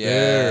 yes.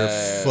 They're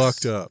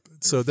fucked up.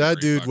 So that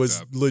dude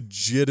was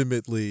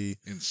legitimately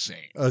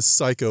insane, a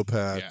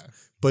psychopath,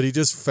 but he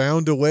just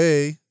found a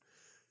way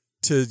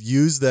to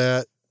use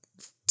that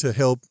to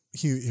help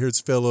his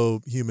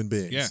fellow human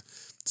beings. Yeah.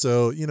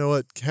 So you know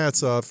what?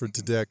 Hats off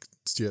to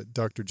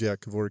Dr.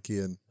 Jack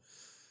Kevorkian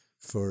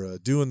for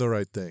doing the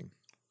right thing.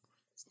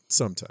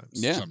 Sometimes.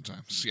 Yeah.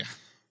 Sometimes. Yeah.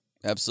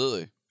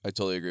 Absolutely. I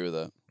totally agree with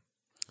that.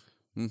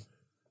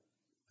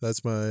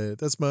 That's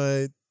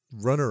my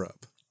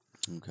runner-up.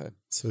 Okay.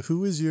 So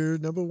who is your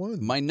number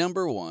one? My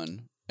number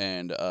one,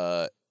 and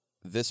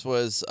this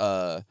was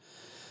the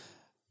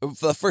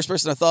first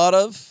person I thought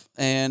of,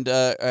 and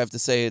I have to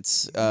say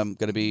it's going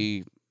to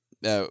be,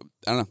 I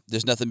don't know,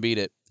 there's nothing beat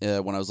it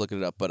when I was looking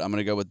it up, but I'm going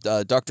to go with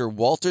Dr.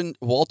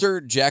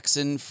 Walter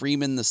Jackson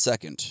Freeman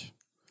II.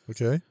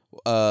 Okay.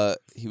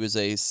 He was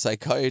a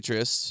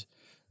psychiatrist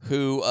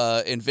who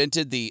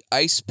invented the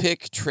ice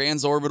pick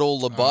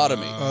transorbital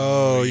lobotomy.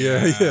 Oh,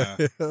 yeah.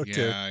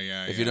 Okay.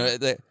 Yeah. If you know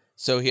that.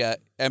 So yeah,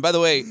 and by the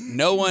way,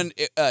 no one.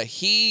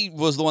 He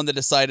was the one that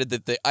decided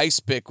that the ice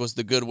pick was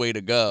the good way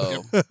to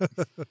go.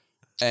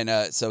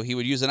 And so he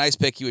would use an ice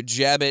pick. He would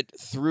jab it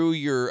through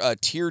your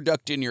tear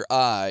duct in your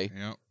eye,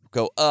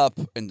 go up,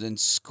 and then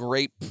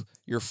scrape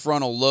your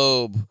frontal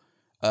lobe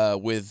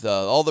with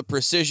all the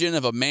precision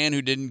of a man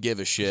who didn't give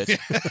a shit.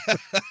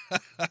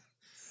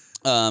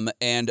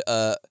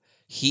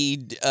 He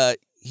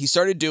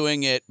started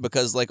doing it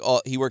because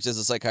he works as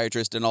a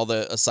psychiatrist, and all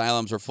the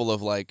asylums were full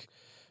of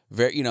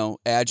very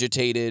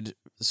agitated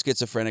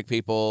schizophrenic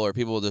people or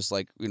people with just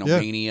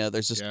mania.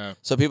 There's just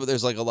so people.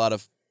 There's a lot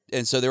of,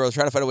 and so they were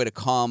trying to find a way to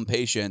calm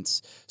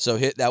patients. So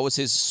that was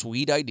his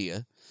sweet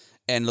idea,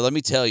 and let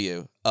me tell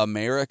you,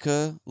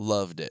 America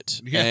loved it.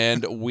 Yeah.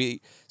 And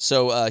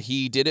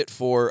he did it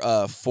for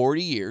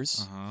 40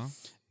 years,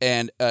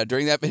 and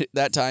during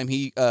that time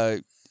he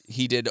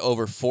did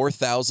over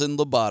 4,000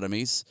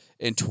 lobotomies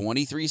in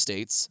 23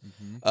 states.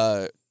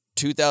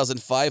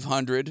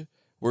 2,500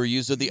 were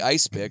used with the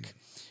ice pick.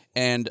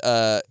 And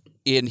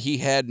he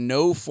had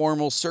no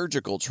formal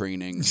surgical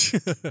training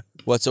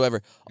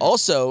whatsoever.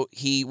 Also,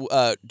 he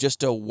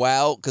just to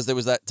wow, because there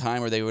was that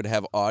time where they would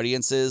have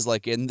audiences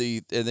in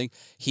the thing.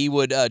 He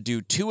would do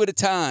 2 at a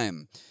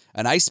time,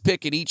 an ice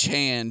pick in each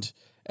hand,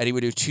 and he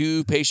would do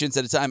 2 patients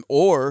at a time,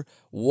 or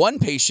 1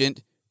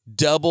 patient,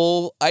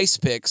 double ice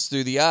picks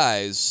through the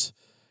eyes.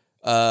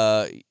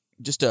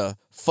 Just a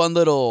fun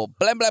little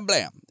blam blam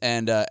blam,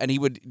 and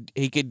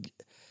he could.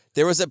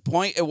 There was a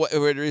point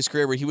in his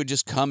career where he would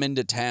just come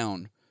into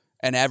town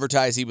and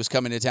advertise he was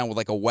coming to town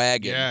with a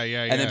wagon.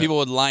 And then people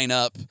would line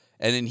up,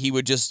 and then he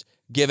would just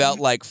give out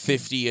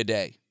 50 a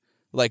day.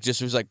 And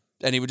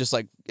he would just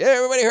yeah,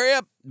 everybody hurry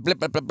up. Blip,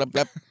 blip, blip, blip,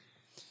 blip.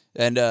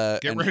 And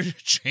get ready to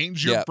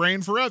change your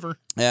brain forever.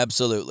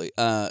 Absolutely.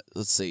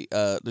 Let's see.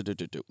 Let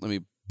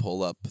me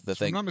pull up the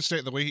thing. If I'm not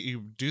mistaken, the way he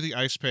would do the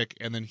ice pick,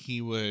 and then he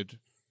would,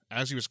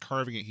 as he was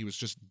carving it, he was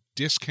just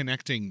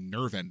disconnecting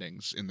nerve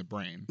endings in the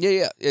brain.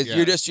 Yeah.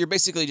 You're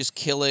basically just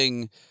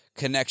killing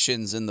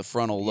connections in the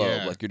frontal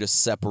lobe. You're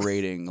just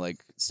separating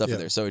stuff in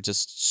there. So it's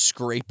just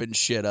scraping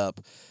shit up.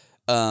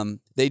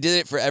 They did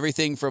it for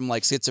everything from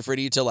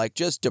schizophrenia to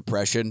just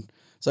depression.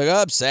 It's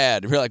I'm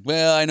sad. We're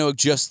well, I know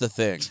just the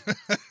thing.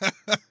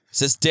 It's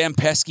this damn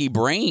pesky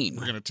brain.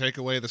 We're going to take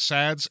away the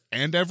sads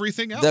and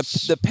everything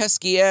else. The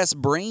pesky ass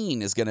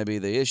brain is going to be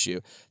the issue.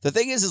 The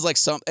thing is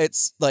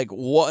it's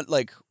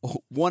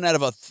one out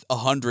of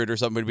 100 or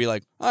something would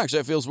be actually,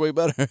 it feels way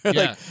better. And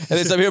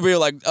then some people be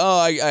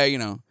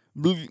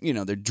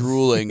they're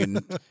drooling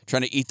and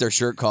trying to eat their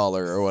shirt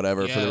collar or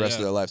whatever for the rest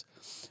of their lives.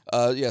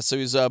 So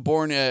he was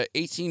born in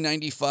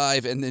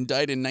 1895 and then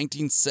died in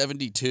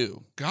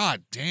 1972.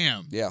 God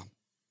damn.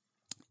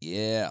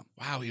 Yeah.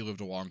 Wow, he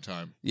lived a long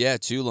time. Yeah,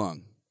 too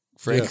long.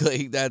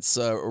 Frankly, that's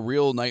a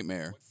real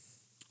nightmare.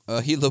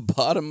 He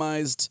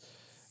lobotomized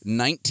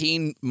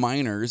 19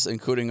 minors,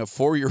 including a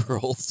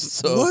 4-year-old.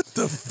 So what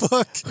the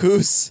fuck?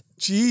 Who's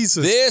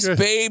Jesus? This Christ.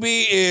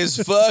 baby is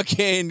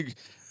fucking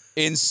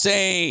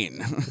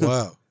insane.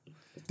 Wow.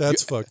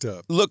 That's fucked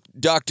up. Look,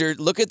 doctor,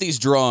 look at these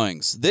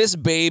drawings. This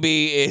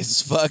baby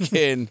is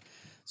fucking...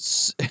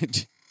 This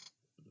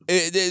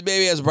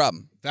baby has a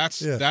problem.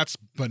 That's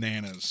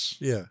bananas.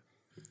 Yeah.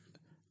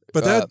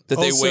 But that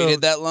they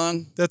waited that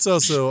long? That's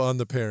also on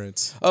the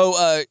parents.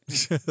 Oh,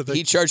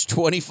 he charged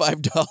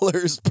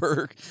 $25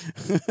 per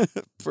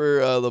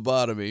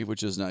lobotomy,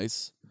 which is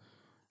nice.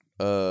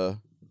 He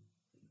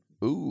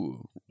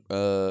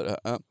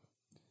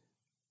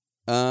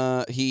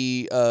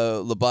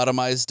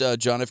lobotomized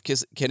John F.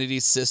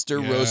 Kennedy's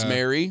sister,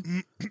 Rosemary,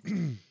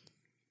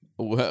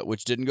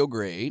 which didn't go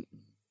great.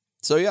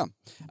 So, yeah,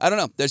 I don't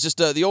know. There's just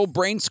the old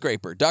brain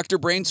scraper, Dr.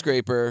 Brain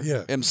Scraper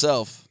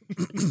himself.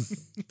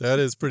 That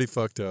is pretty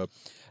fucked up.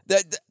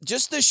 That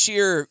just the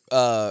sheer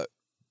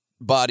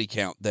body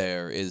count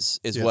there is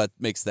what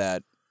makes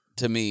that,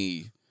 to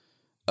me,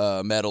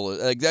 metal.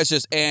 That's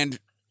just, and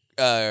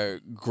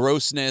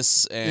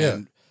grossness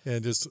and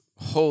just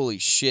holy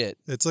shit.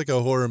 It's like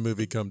a horror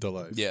movie come to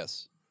life.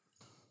 Yes.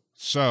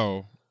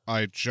 So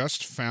I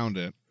just found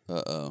it.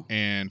 Uh-oh.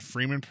 And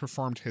Freeman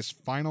performed his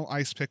final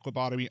ice pick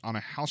lobotomy on a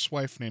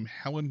housewife named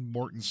Helen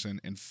Mortensen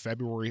in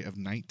February of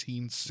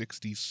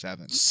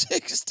 1967.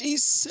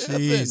 67?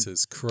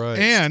 Jesus Christ.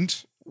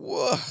 And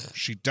Whoa.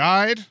 She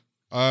died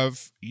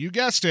of, you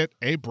guessed it,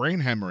 a brain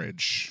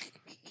hemorrhage.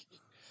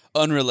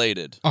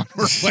 Unrelated.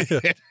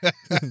 Unrelated.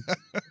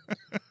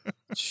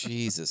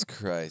 Jesus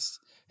Christ.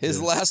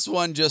 His last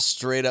one, just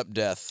straight up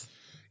death.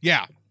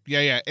 Yeah.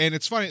 And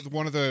it's funny.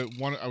 One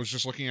I was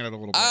just looking at it a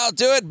little bit. I'll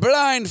do it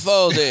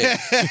blindfolded.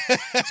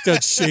 He's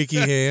got shaky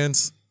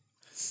hands.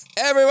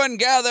 Everyone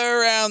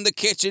gather around the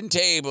kitchen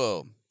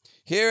table.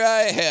 Here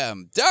I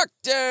am.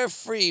 Dr.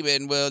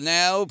 Freeman will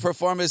now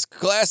perform his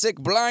classic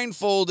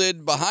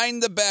blindfolded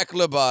behind the back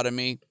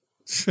lobotomy.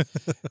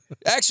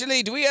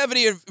 Actually, do we have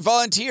any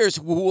volunteers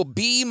who will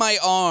be my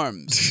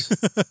arms?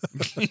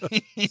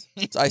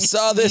 I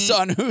saw this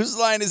on Whose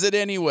Line Is It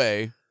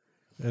Anyway?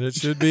 And it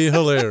should be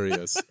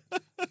hilarious.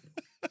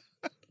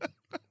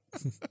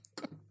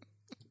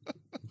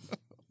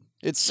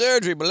 It's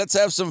surgery, but let's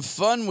have some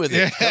fun with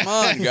it. Come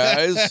on,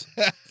 guys.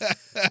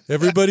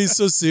 Everybody's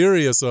so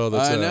serious all the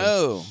time. I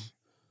know.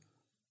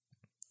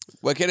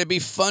 What can it be?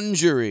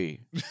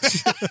 Fungery.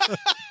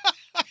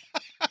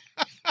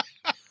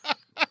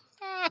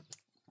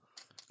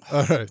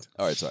 All right.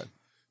 Sorry.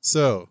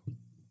 So,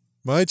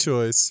 my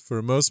choice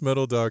for most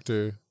metal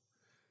doctor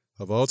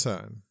of all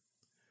time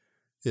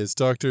is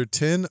Dr.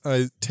 Ted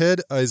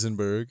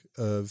Eisenberg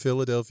of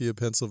Philadelphia,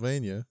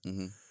 Pennsylvania,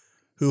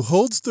 who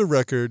holds the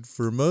record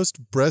for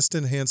most breast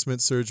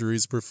enhancement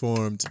surgeries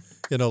performed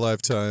in a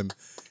lifetime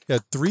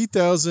at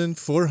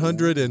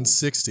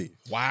 3,460.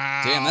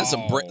 Wow. Damn, that's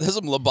some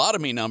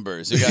lobotomy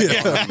numbers. You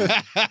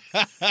got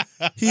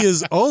He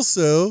is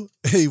also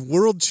a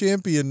world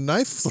champion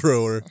knife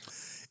thrower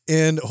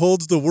and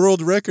holds the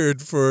world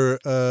record for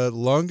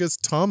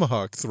longest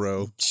tomahawk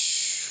throw.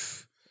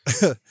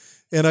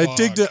 And I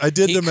did he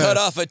the math. cut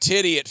off a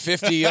titty at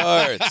 50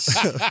 yards.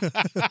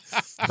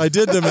 I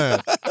did the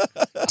math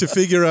to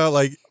figure out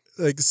like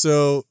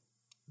so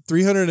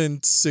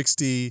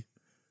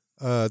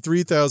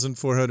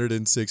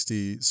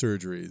 3,460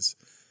 surgeries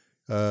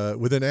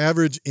with an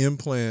average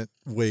implant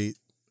weight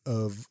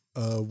of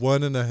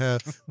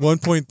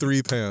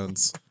 1.3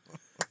 pounds.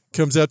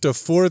 Comes out to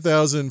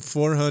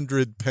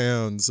 4,400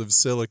 pounds of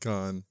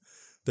silicone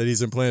that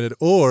he's implanted,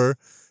 or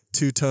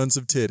 2 tons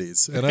of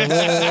titties. And I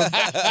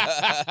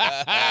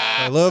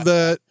love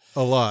that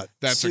a lot.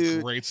 That's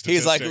a great statistic.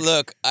 He's like,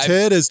 look,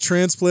 Ted has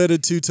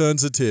transplanted 2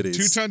 tons of titties.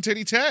 2-ton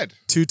titty Ted.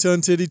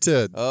 2-ton titty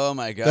Ted. Oh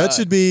my God. That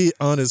should be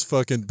on his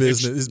fucking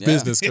business,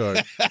 business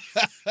card.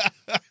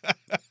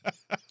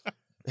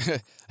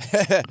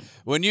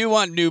 When you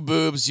want new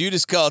boobs, you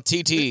just call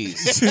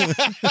TTs.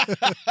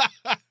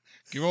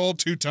 Give old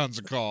 2 tons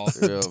a call.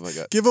 Oh my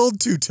God. Give old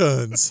 2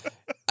 tons.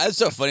 That's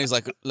so funny. It's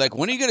like,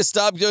 when are you going to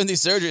stop doing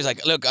these surgeries?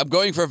 Like, look, I'm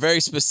going for a very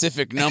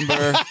specific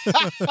number.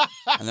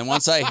 And then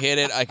once I hit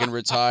it, I can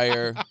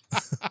retire.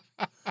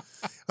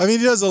 I mean,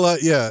 he does a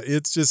lot. Yeah,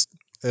 it's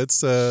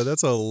that's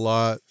a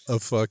lot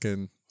of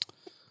fucking,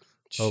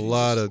 a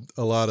lot of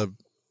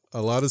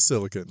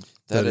silicon.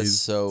 That is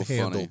he's so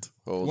handled.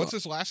 funny. What's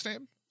his last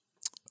name?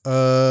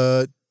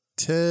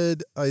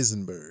 Ted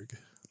Eisenberg.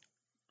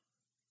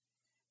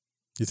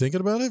 You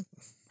thinking about it?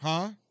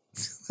 Huh?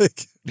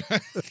 Like,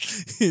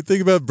 you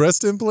think about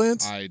breast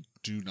implants? I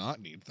do not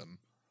need them.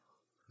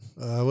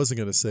 I wasn't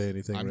gonna say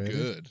anything. I'm Randy.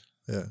 good.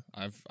 Yeah.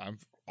 I'm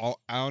all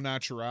au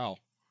natural.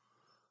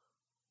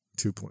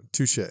 2 point.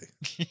 Touche.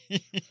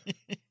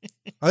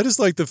 I just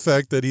like the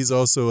fact that he's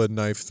also a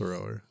knife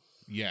thrower.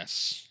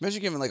 Yes.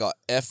 Imagine giving like a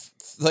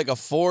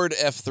Ford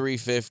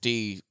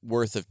F-350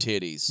 worth of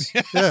titties.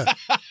 Yeah.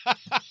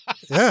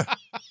 Yeah.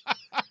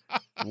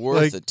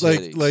 Worth of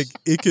titties. Like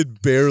it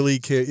could barely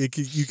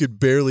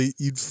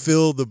you'd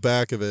fill the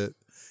back of it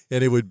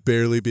and it would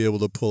barely be able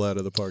to pull out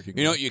of the parking lot.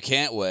 You know what you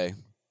can't weigh?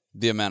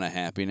 The amount of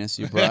happiness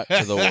you brought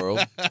to the world.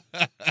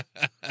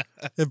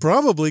 And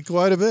probably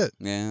quite a bit.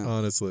 Yeah.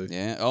 Honestly.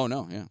 Yeah. Oh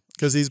no, yeah.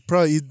 Because he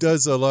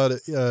does a lot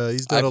of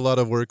he's done a lot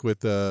of work with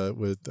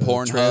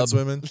trans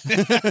women.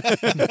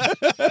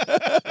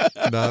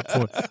 Not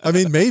porn. I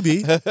mean,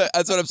 maybe.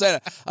 That's what I'm saying.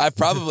 I've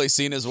probably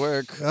seen his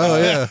work. Oh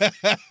yeah.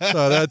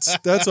 No,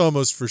 that's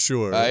almost for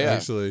sure. Yeah.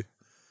 Actually.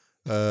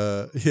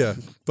 Yeah.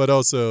 But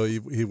also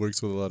he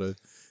works with a lot of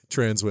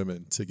trans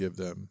women to give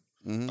them.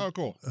 Mm-hmm. Oh,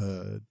 cool.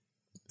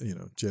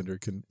 Gender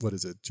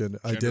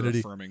identity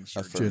affirming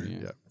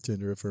surgery.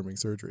 gender affirming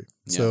surgery.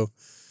 Yeah. So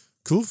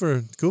cool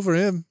for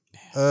him.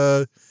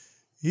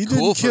 He Cool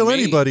didn't for kill me.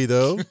 anybody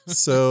though,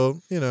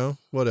 so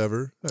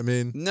whatever. I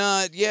mean,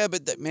 No, yeah,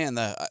 but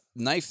the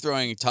knife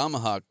throwing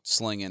tomahawk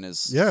slinging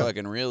is Yeah.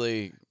 fucking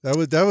really, that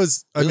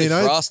was. I really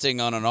mean,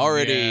 frosting on an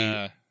already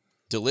Yeah.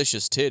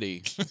 delicious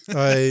titty.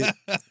 I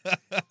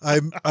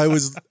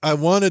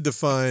wanted to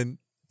find.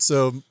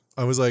 So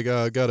I was like,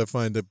 I gotta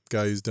find a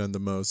guy who's done the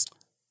most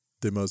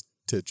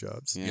tit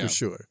jobs Yeah. for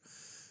sure.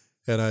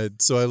 And I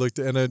looked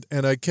and I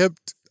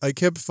kept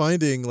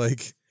finding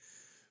like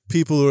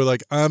people who are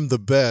like, I'm the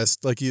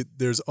best. Like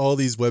there's all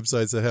these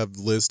websites that have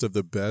list of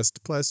the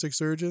best plastic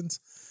surgeons,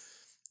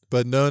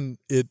 but none.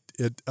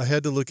 I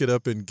had to look it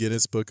up in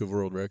Guinness Book of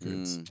World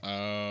Records,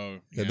 Oh,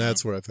 yeah. and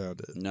that's where I found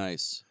it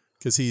Nice.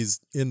 because he's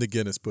in the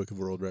Guinness Book of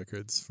World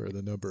Records for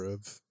the number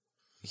of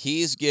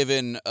He's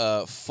given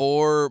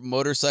 4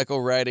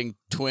 motorcycle riding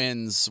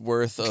twins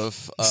worth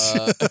of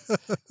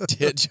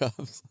tit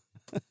jobs.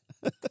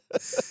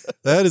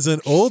 That is an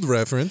old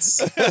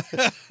reference.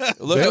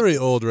 Very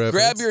old reference.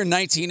 Grab your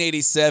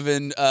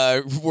 1987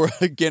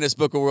 Guinness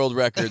Book of World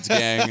Records,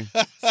 gang.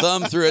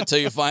 Thumb through it till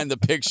you find the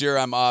picture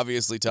I'm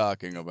obviously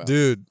talking about.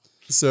 Dude,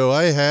 so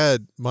I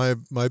had my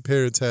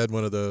parents had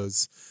one of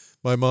those.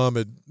 My mom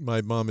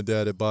and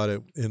dad had bought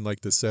it in like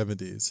the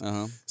 70s.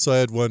 Uh-huh. So I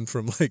had one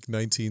from like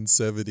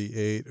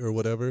 1978 or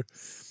whatever.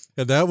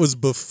 And that was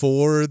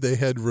before they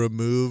had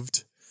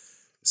removed.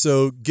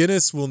 So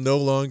Guinness will no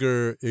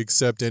longer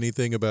accept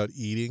anything about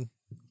eating.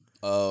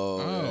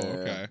 Oh,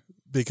 okay.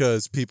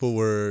 Because people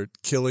were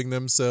killing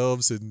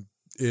themselves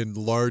in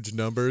large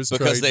numbers.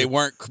 Because they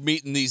weren't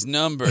meeting these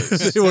numbers.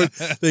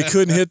 They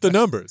couldn't hit the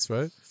numbers,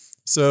 right?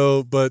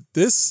 So, but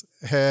this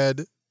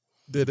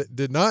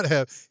did not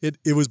have it.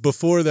 It was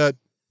before that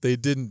they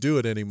didn't do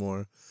it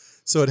anymore.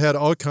 So it had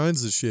all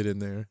kinds of shit in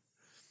there.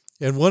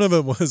 And one of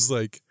them was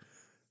like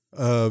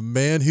a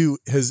man who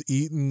has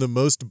eaten the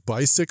most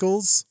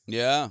bicycles.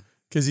 Yeah.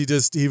 Because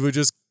he would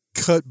just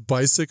cut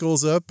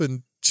bicycles up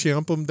and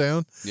chomp them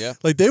down. Yeah.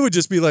 Like they would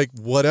just be like,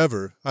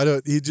 whatever.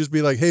 He'd just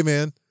be like, hey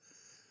man,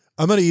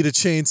 I'm gonna eat a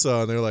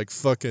chainsaw, and they're like,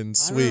 "Fucking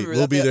sweet,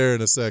 we'll be there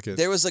in a second."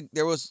 There was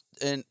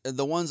and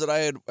the ones that I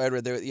had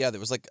read there. Yeah, there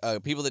was like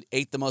people that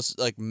ate the most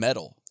like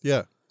metal.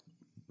 Yeah,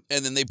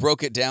 and then they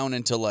broke it down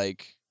into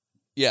like,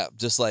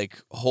 just like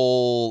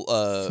whole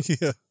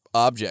yeah.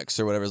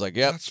 objects or whatever. It's like,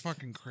 That's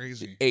fucking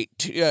crazy.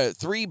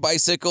 3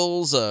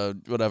 bicycles,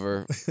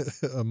 whatever,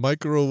 a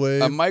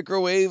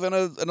microwave, and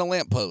a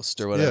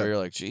lamppost or whatever. Yeah. You're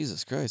like,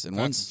 Jesus Christ, in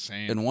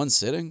insane. one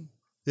sitting.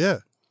 Yeah,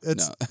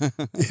 it's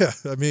yeah.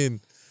 I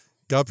mean.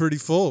 Got pretty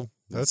full,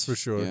 that's for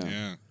sure.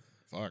 Yeah.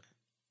 Fuck.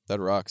 That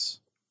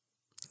rocks.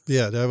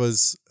 Yeah, that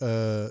was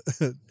but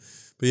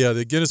yeah,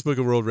 the Guinness Book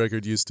of World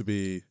Record used to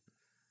be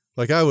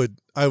like I would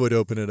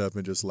open it up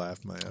and just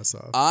laugh my ass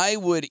off. I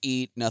would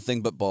eat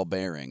nothing but ball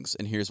bearings,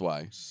 and here's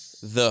why.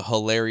 The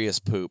hilarious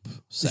poop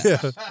sound. Yeah.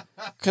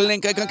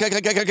 Clink, clink, clink, clink,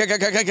 clink, clink, clink,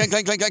 clink,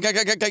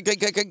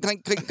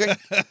 clink, clink, clink.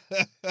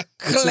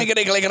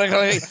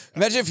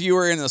 Imagine if you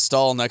were in the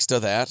stall next to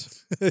that.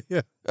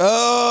 Yeah.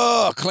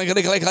 Oh, clink,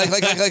 clink, clink, clink,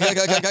 clink,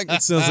 clink, clink.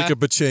 It sounds like a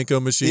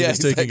Pachinko machine Yeah, is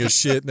taking a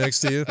shit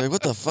next to you. Like,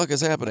 what the fuck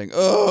is happening?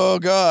 Oh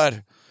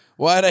God.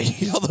 Why'd I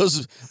eat all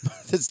this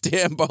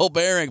damn ball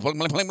bearing?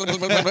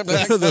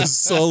 Those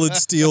solid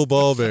steel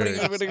ball bearings.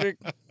 Clink,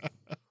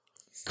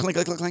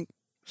 clink, clink, clink.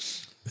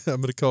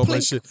 I'm gonna call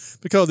this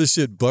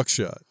shit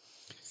buckshot.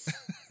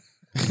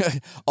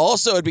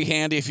 Also, it'd be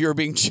handy if you were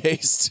being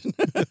chased.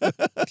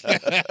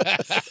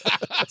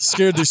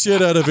 Scared the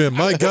shit out of him.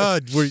 My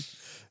God,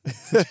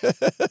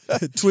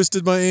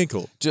 twisted my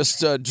ankle.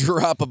 Just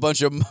drop a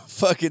bunch of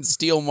fucking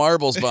steel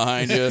marbles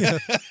behind you.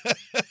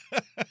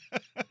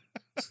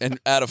 And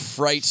out of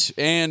fright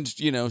and,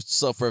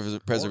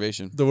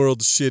 self-preservation. The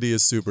world's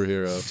shittiest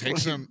superhero.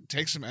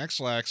 Take some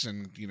X-Lax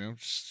and,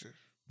 just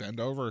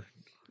bend over.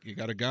 You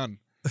got a gun.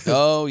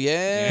 Oh,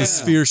 yeah. The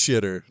Sphere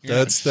Shitter.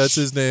 That's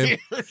his name.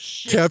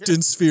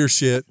 Captain Sphere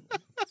Shit.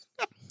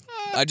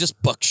 I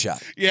just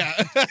buckshot. Yeah.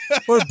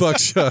 Or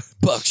buckshot.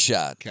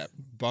 Buckshot.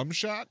 Bum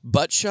shot?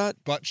 Butt shot?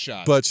 Butt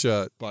shot. Butt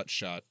shot. Butt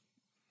shot.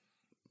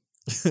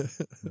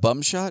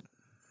 Bum shot?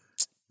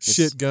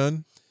 Shit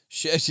gun.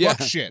 Shit, yeah.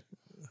 Fuck shit.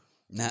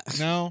 Nah.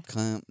 No.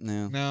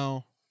 No.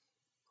 No.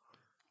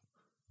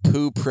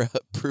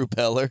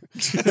 Propeller.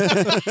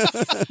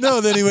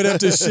 No, then he would have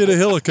to shit a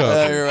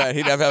helicopter. You're right.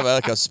 He'd have to have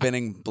like a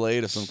spinning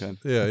blade of some kind.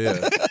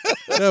 Yeah.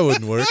 That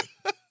wouldn't work.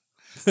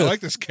 I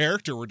like this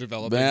character we're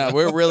developing. Yeah,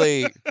 we're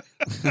really...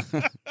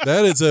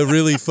 That is a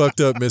really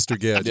fucked up Mr.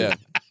 Gadget. Yeah.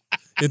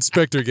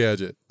 Inspector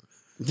Gadget.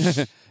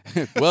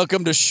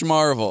 Welcome to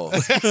Schmarvel.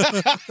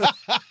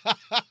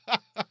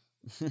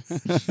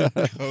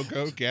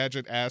 Go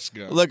Gadget ass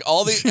go. Look,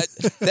 all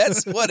the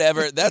that's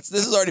whatever. This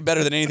is already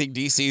better than anything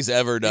DC's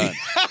ever done.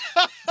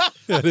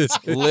 That is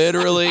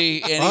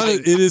Literally anything.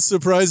 It is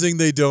surprising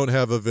they don't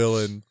have a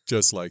villain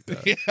just like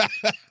that. Yeah.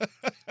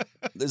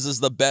 This is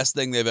the best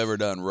thing they've ever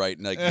done. Right?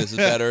 Like this is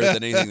better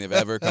than anything they've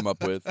ever come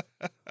up with.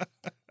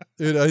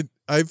 Dude,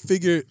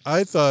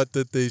 I thought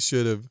that they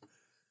should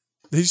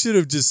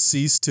have just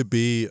ceased to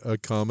be a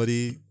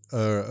comedy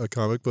or a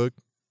comic book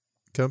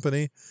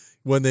company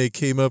when they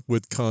came up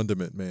with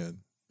Condiment Man.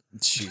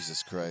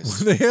 Jesus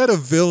Christ. When they had a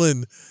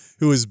villain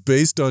who was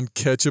based on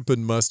ketchup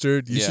and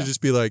mustard, you should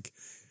just be like,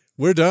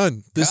 we're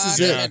done. This is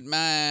it. Condiment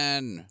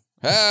Man.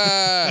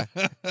 Ah.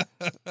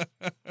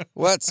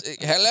 Hello?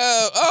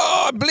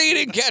 Oh, I'm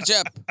bleeding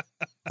ketchup.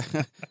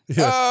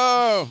 Yeah.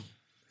 Oh.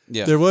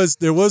 Yeah. There was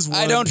one.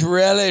 I don't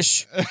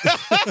relish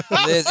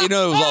this. It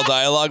was all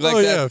dialogue like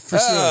that. Yeah, for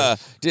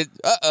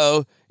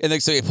sure. And then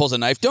so he pulls a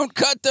knife. Don't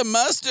cut the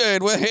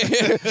mustard.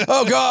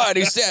 Oh, God,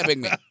 he's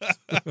stabbing me.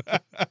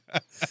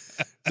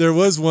 There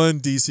was one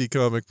DC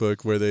comic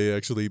book where they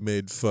actually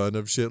made fun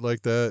of shit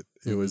like that.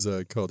 It was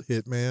called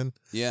Hitman.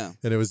 Yeah.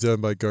 And it was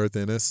done by Garth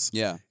Ennis.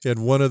 Yeah.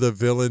 And one of the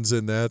villains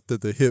in that the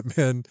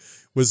Hitman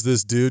was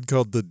this dude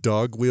called the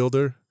Dog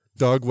Wielder.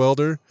 dog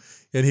welder,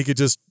 and he could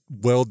just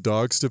weld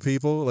dogs to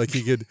people. Like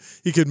he could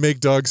make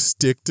dogs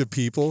stick to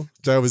people.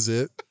 That was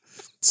it.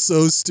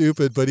 So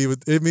stupid, but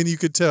you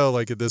could tell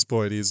like at this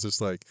point he's just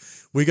like,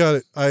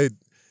 I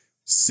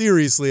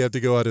seriously have to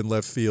go out in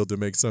left field to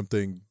make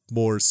something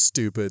more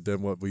stupid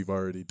than what we've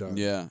already done.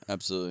 Yeah,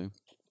 absolutely.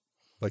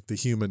 Like the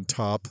human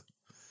top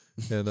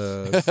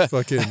and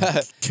fucking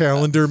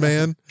Calendar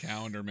Man.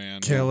 Calendar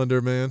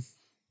Man.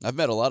 I've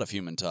met a lot of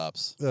human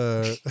tops.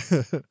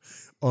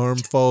 Arm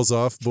falls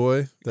off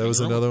boy. That was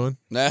another one.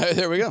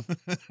 There we go.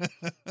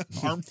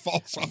 Arm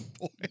falls off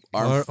boy.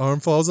 Arm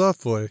falls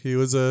off boy. He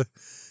was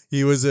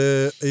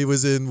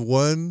in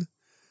one.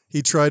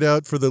 He tried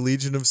out for the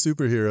Legion of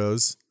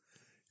Superheroes,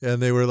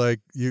 and they were like,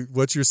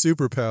 "What's your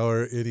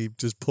superpower?" And he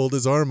just pulled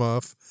his arm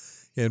off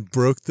and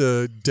broke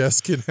the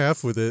desk in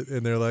half with it.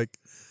 And they're like,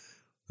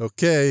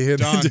 "Okay,"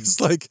 and just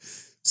like,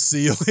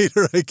 "See you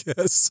later," I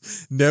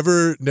guess.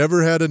 Never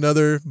had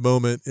another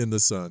moment in the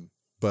sun,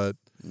 but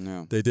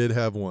no, they did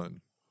have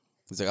one.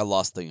 He's like, I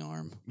lost the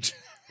arm.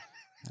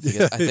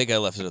 I think I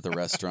left it at the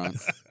restaurant.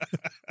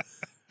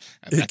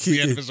 And that's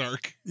the end of his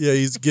arc. Yeah,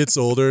 he gets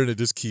older and it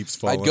just keeps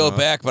falling I'd go off.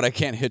 back, but I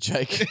can't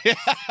hitchhike.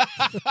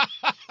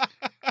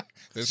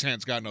 This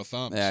hand's got no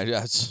thumbs.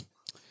 Yeah,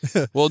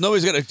 well,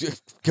 nobody's going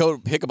to go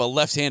pick up a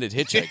left-handed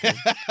hitchhiker.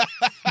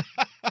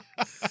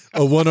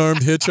 A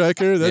one-armed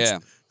hitchhiker? Yeah.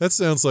 That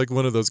sounds like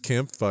one of those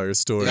campfire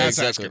stories. That's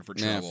asking for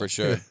trouble. Yeah, for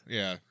sure.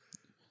 Yeah.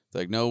 It's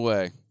like, no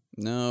way.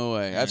 No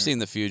way. Yeah. I've seen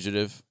The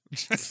Fugitive.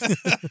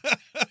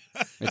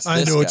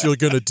 I know what you're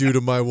going to do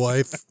to my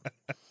wife.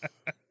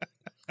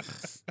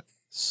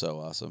 So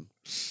awesome.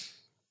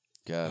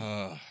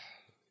 God.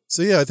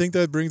 So, yeah, I think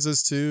that brings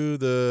us to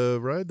the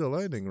Ride the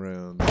Lightning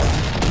round.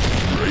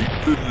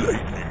 Ride the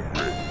lightning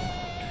round.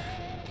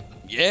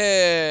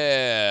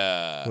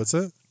 Yeah. What's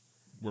that?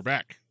 We're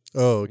back.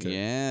 Oh, okay.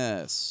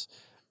 Yes.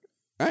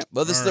 All right.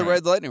 Well, this is All the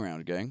Ride the Lightning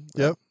round, gang.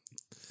 Yep.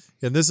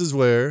 And this is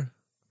where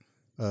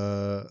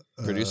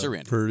Producer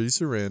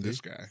Randy.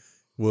 This guy.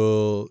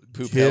 will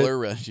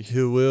Poopeller Randy.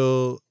 who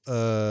will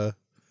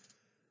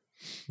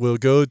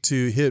go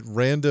to hit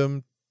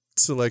random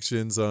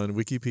selections on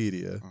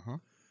Wikipedia Uh-huh.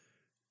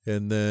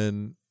 and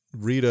then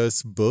read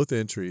us both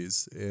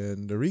entries,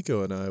 and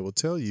Noriko and I will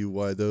tell you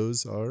why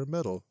those are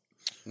metal.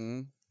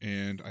 Mm.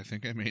 And I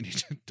think I may need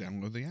to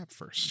download the app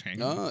first.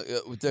 Hang on.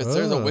 There's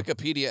a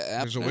Wikipedia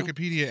app. There's a now.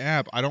 Wikipedia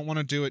app. I don't want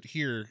to do it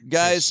here.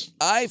 Guys,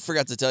 I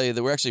forgot to tell you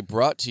that we're actually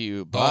brought to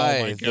you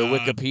by the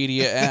God.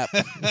 Wikipedia app.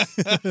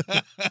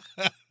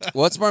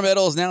 What's More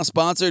Metal is now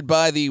sponsored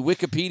by the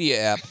Wikipedia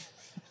app.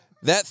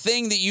 That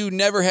thing that you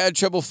never had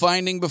trouble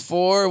finding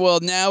before, well,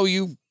 now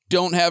you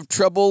don't have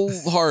trouble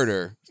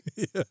harder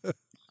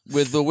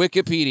with the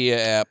Wikipedia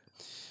app.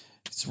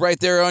 It's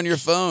right there on your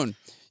phone.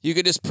 You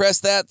could just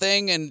press that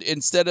thing, and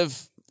instead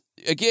of,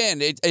 again,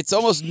 it's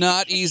almost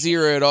not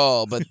easier at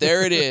all, but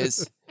there it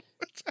is.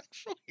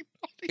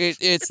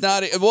 It's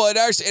not, well,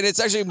 it's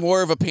actually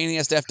more of a pain in the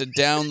ass to have to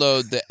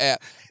download the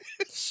app.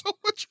 It's so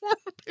much more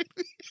of a pain.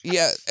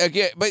 Yeah,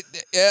 again, but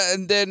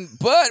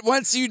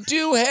once you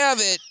do have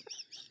it,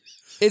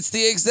 it's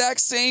the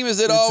exact same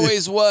as it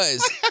always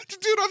was. I have to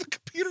do it on the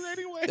computer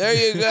anyway. There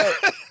you go.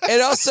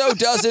 It also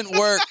doesn't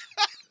work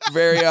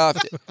very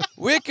often.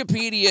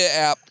 Wikipedia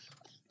app,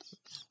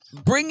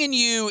 bringing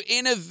you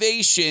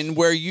innovation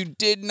where you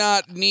did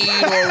not need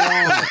or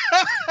want it.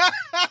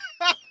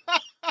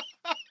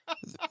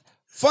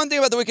 Fun thing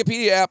about the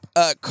Wikipedia app,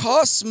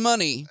 costs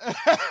money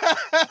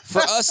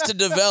for us to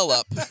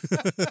develop.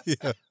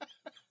 Yeah.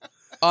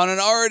 On an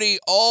already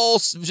a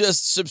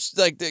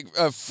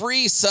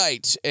free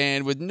site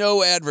and with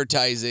no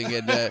advertising,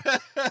 and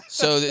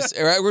so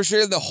we're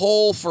sharing the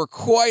whole for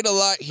quite a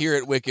lot here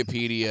at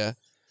Wikipedia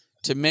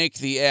to make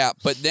the app.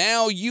 But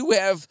now you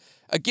have,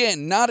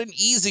 again, not an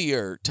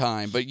easier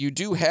time, but you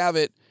do have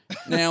it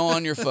now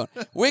on your phone.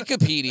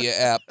 Wikipedia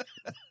app,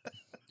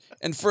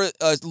 and for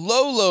a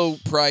low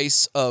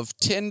price of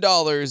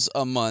 $10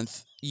 a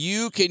month,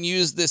 you can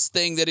use this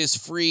thing that is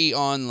free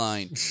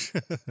online.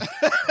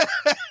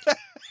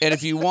 And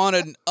if you want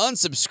to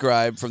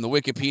unsubscribe from the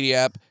Wikipedia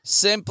app,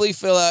 simply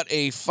fill out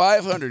a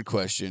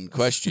 500-question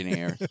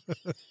questionnaire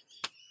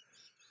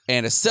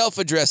and a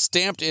self-addressed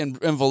stamped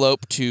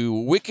envelope to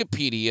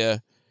Wikipedia,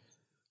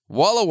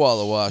 Walla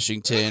Walla,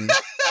 Washington,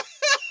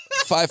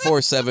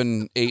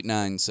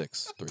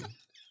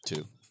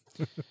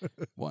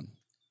 547-896-321.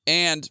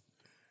 And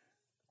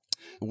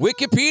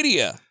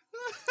Wikipedia,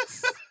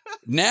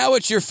 now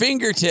at your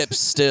fingertips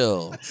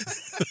still.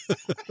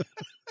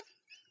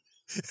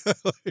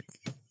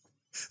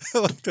 I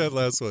like that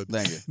last one.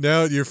 Thank you.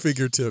 Now at your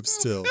fingertips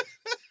still.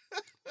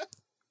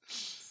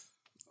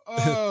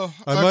 Oh,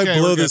 I might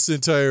blow this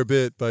entire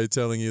bit by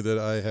telling you that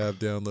I have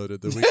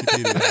downloaded the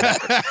Wikipedia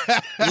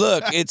app.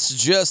 Look, it's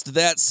just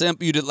that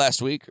simple. You did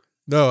last week.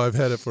 No, I've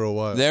had it for a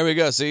while. There we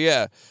go. So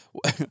yeah,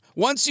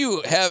 once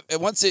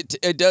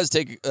it does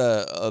take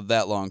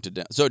that long to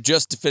down. So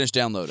just to finish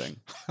downloading.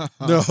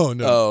 No.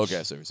 Oh,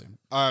 okay. So you're saying.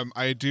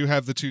 I do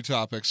have the two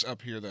topics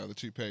up here though, the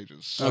 2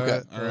 pages.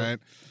 Okay. All right.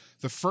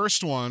 The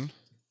first one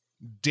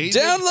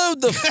Download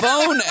the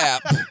phone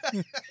app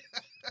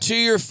to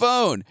your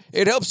phone.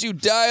 It helps you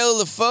dial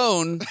the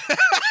phone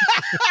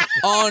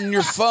on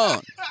your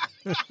phone.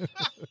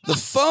 The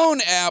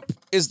phone app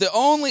is the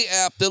only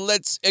app that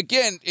lets,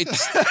 again,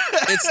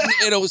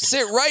 it'll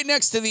sit right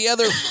next to the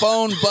other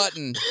phone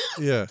button.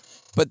 Yeah.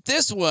 But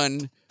this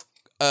one,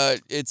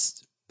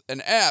 it's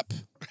an app.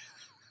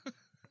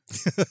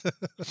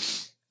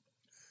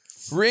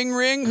 Ring,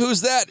 ring,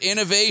 who's that?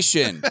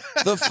 Innovation.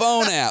 The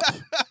phone app.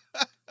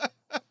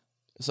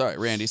 Sorry,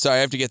 Randy. Sorry,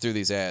 I have to get through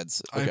these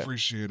ads. I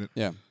appreciate it.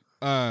 Yeah.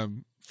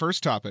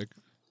 First topic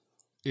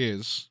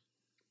is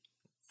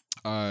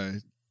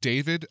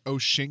David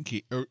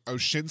Oshinsky. David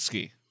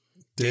Oshinsky.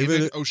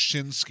 David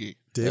Oshinsky.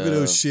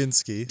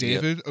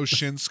 David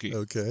Oshinsky.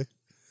 Okay.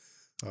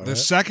 All The right.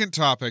 second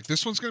topic,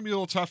 this one's going to be a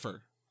little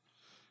tougher.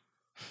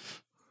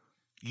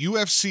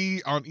 UFC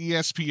on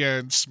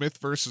ESPN, Smith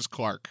versus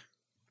Clark.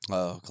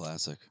 Oh,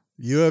 classic.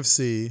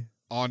 UFC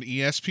On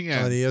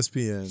ESPN, on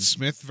ESPN.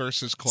 Smith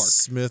versus Clark.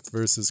 Smith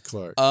versus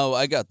Clark. Oh,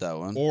 I got that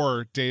one.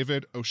 Or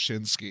David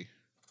Oshinsky.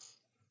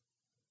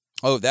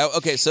 Oh,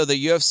 okay. So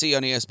the UFC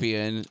on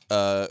ESPN,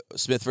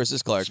 Smith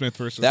versus Clark. Smith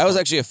versus That was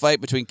Clark. actually a fight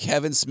between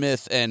Kevin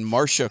Smith and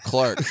Marcia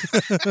Clark.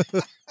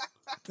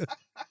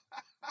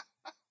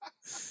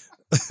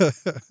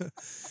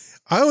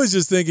 I was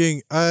just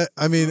thinking. I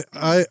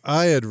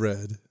had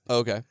read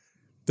Okay.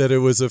 that it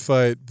was a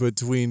fight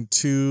between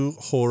two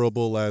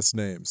horrible last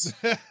names.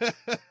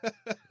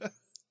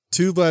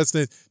 Two last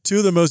names. Two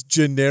of the most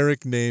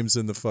generic names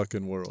in the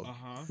fucking world.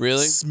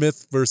 Really?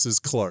 Smith versus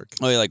Clark.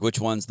 Oh, yeah, like which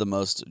one's the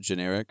most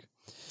generic?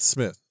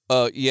 Smith.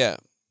 Oh, yeah.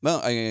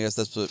 Well, I guess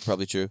that's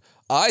probably true.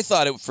 I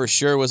thought it for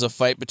sure was a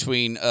fight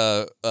between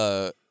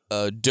doughy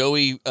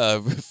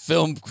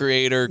film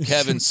creator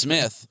Kevin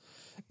Smith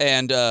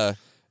and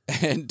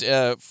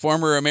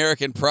former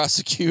American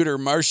prosecutor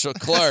Marcia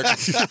Clark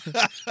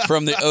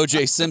from the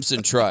O.J.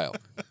 Simpson trial.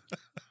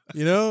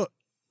 You know,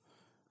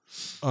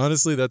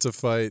 honestly, that's a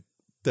fight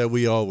that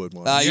we all would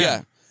want.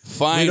 Yeah.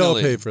 Finally. We'd all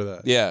pay for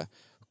that. Yeah.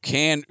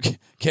 Can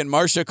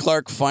Marcia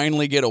Clark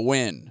finally get a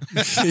win?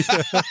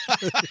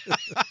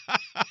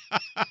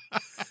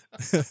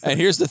 And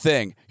here's the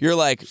thing. You're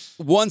like,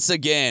 once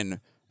again,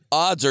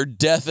 odds are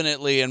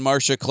definitely in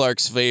Marcia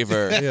Clark's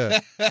favor. Yeah.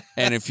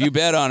 And if you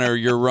bet on her,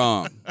 you're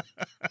wrong.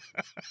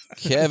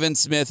 Kevin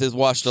Smith has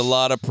watched a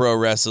lot of pro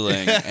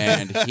wrestling,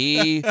 and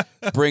he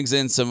brings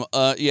in some,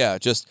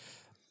 just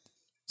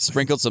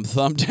sprinkled some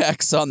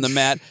thumbtacks on the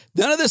mat.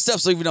 None of this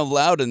stuff's even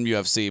allowed in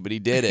UFC, but he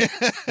did it.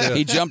 Yeah.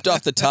 He jumped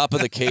off the top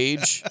of the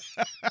cage.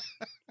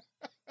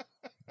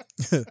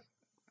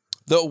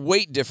 The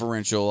weight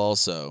differential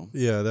also.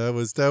 Yeah, that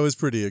was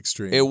pretty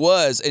extreme. It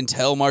was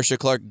until Marcia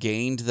Clark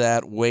gained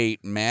that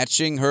weight,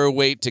 matching her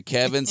weight to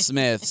Kevin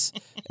Smith's,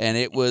 and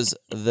it was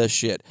the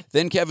shit.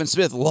 Then Kevin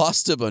Smith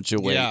lost a bunch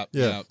of weight.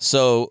 Yeah.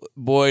 So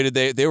boy,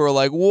 did they were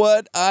like,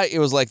 what? It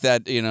was like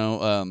that,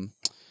 the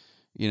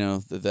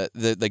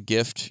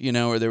gift,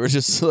 where they were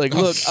just like,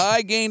 look,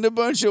 I gained a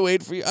bunch of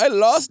weight for you. I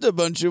lost a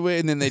bunch of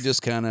weight, and then they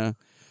just kind of,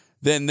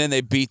 then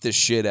they beat the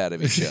shit out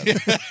of each other.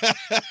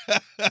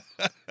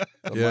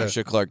 But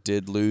Marcia Clark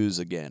did lose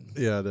again.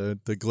 Yeah,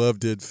 the glove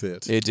did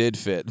fit. It did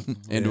fit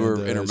into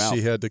her in her mouth.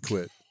 She had to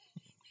quit.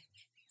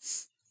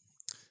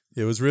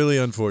 It was really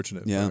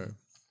unfortunate. Yeah.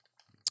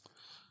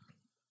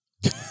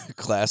 For her.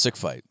 Classic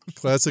fight.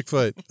 Classic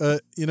fight.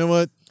 You know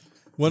what?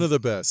 One of the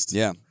best.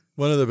 Yeah.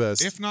 One of the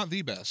best. If not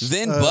the best.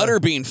 Then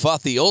Butterbean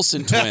fought the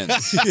Olsen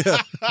twins.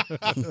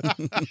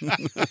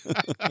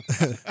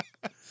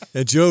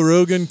 And Joe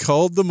Rogan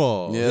called them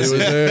all. Yes. He was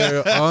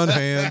there on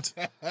hand.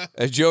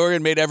 Joe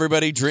Rogan made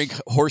everybody drink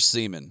horse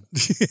semen.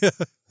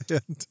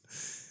 And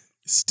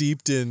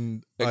steeped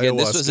in Again, ayahuasca.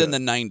 this was in the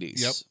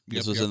 90s. Yep.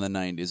 This was in the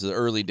 90s, the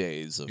early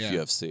days of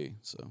UFC.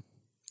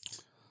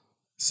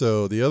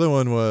 So the other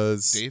one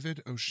was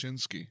David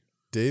Oshinsky.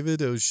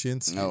 David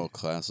Oshinsky. Oh,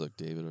 classic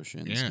David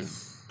Oshinsky. Yeah.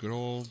 Good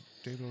old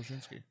David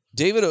Oshinsky.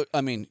 David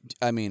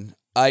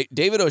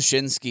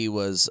Oshinsky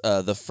was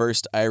the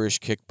first Irish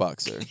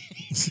kickboxer.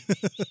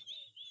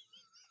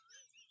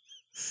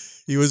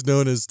 He was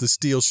known as the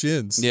Steel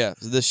Shins. Yeah,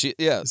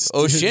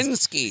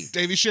 Oshinsky.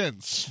 Davey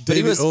Shins.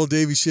 Old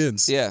Davy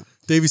Shins. Yeah,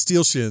 Davy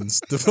Steel Shins.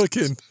 The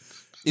fucking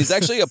he's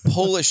actually a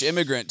Polish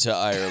immigrant to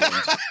Ireland,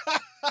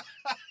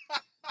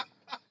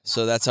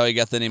 so that's how he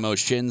got the name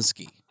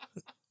Oshinsky.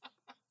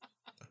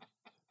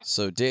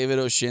 So David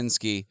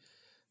Oshinsky.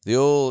 The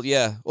old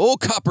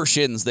Copper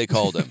Shins, they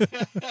called him.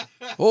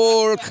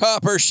 Old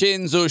Copper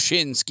Shins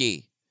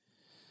Oshinsky.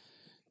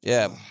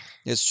 Yeah,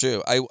 it's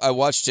true. I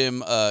watched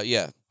him,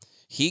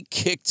 He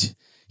kicked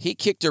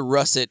a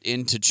russet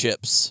into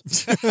chips.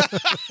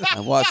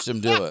 I watched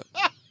him do it.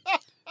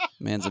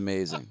 Man's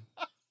amazing.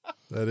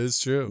 That is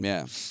true.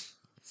 Yeah. I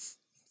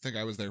think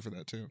I was there for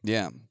that too.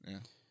 Yeah.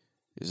 Yeah.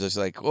 He's just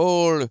like,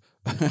 old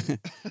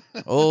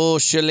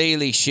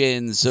Shillelagh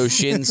Shins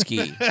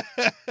Oshinsky.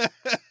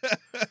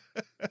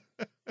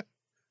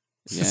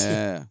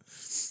 Yeah.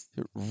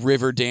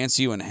 River dance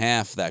you in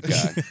half, that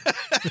guy.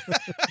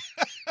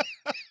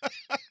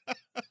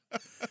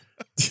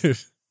 Dude.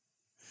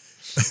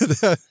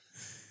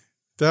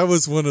 That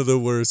was one of the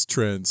worst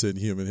trends in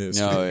human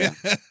history. Oh yeah.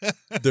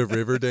 The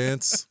river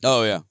dance.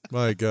 Oh yeah.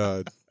 My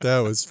God, that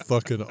was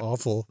fucking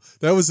awful.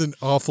 That was an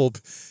awful.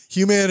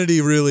 Humanity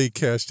really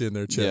cashed in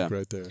their check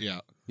right there.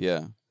 Yeah.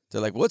 Yeah.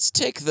 They're like, let's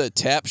take the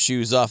tap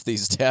shoes off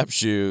these tap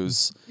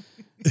shoes,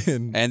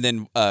 and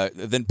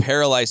then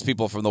paralyze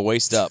people from the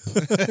waist up.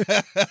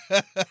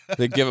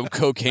 They give them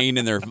cocaine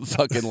in their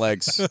fucking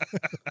legs.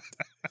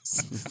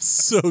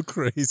 So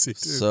crazy, dude.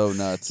 So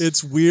nuts.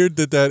 It's weird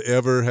that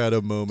ever had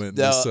a moment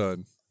in the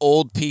sun.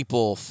 Old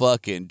people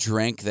fucking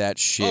drank that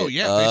shit. Oh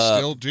yeah, they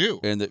still do.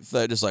 And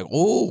they're just like,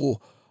 oh,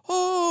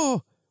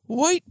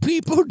 white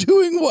people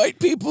doing white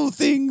people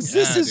things.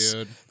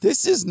 Yeah,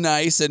 This is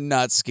nice and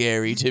not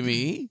scary to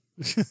me.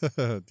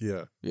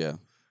 Yeah. Yeah.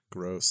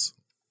 Gross.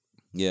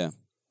 Yeah.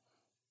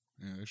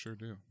 Yeah, they sure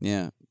do.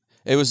 Yeah.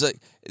 It was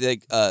like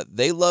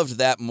they loved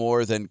that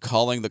more than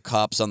calling the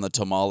cops on the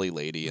tamale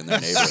lady in their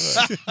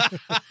neighborhood.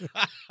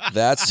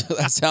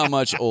 That's how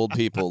much old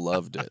people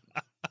loved it.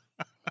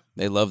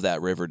 They loved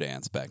that river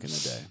dance back in the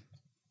day.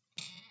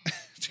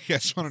 Do you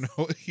guys want to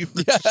know what you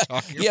were just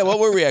talking about? Yeah, what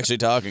were we actually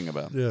talking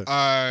about?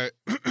 Yeah.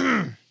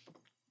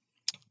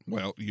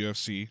 Well,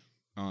 UFC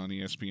on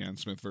ESPN,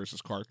 Smith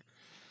versus Clark.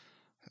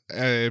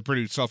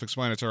 Pretty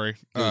self-explanatory.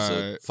 It was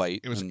a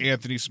fight. It was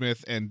Anthony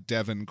Smith and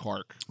Devin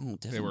Clark. Oh,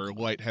 Devin they were Clark.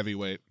 light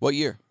heavyweight. What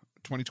year?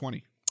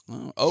 2020.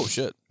 Oh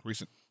shit.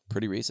 Recent.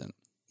 Pretty recent.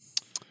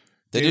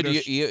 They did.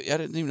 I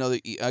didn't even know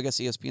that. I guess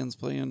ESPN's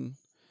playing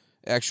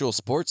actual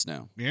sports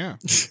now, Yeah.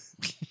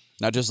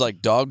 not just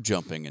like dog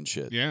jumping and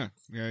shit. Yeah.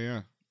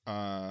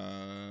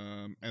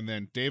 And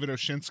then David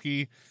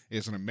Oshinsky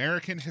is an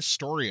American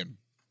historian.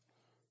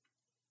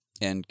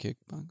 And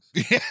kickbox.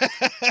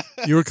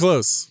 You were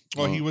close.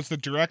 Well, he was the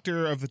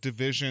director of the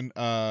Division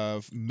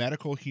of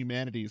Medical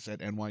Humanities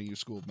at NYU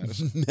School of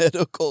Medicine.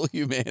 Medical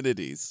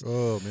humanities.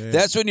 Oh, man.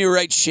 That's when you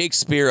write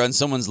Shakespeare on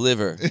someone's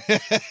liver.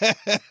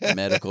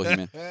 Medical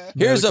humanities.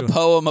 Here's a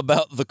poem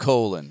about the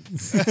colon.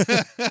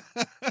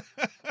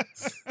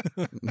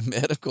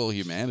 Medical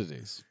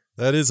humanities.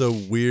 That is a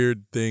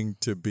weird thing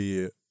to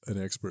be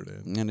an expert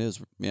in. It is.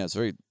 Yeah, it's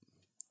very.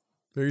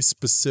 Very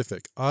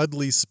specific.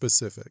 Oddly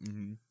specific.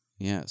 Mm-hmm.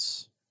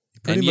 Yes.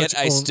 Pretty and yet much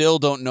I still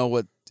don't know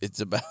what it's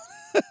about.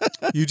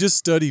 You just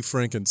study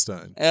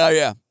Frankenstein. Oh,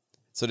 yeah.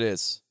 So it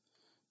is.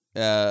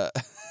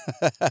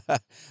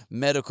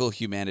 Medical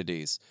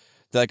humanities.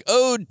 They're like,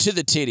 ode to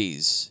the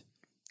titties.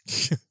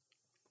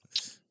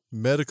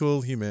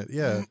 Medical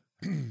yeah.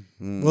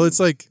 Well, it's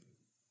like,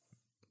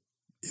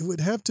 it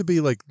would have to be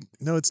like,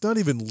 no, it's not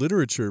even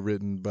literature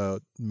written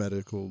about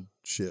medical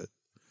shit.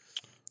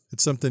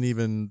 It's something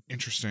even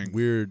Interesting.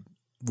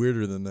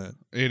 weirder than that.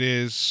 It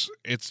is.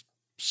 It's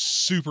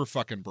super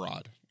fucking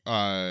broad.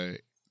 The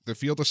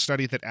field of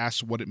study that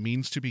asks what it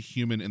means to be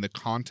human in the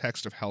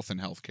context of health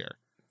and healthcare.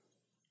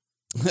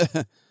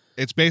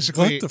 It's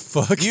basically What the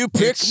fuck? You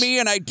prick me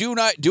and I do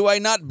I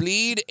not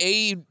bleed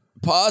A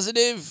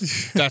positive?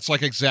 that's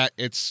like exact.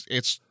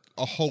 It's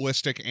a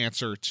holistic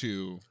answer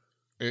to.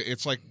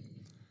 It's like.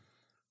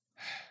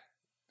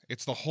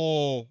 It's the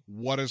whole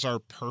what is our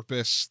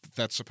purpose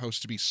that's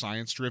supposed to be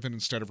science driven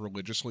instead of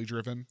religiously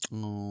driven.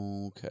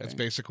 Okay. That's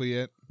basically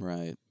it.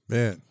 Right.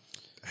 Man,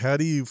 how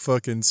do you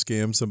fucking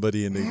scam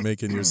somebody into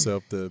making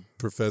yourself the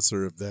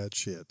professor of that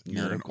shit?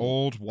 You're an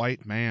old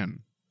white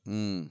man.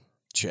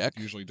 Check.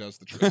 Usually does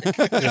the trick.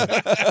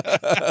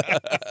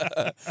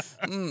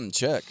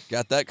 Check.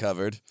 Got that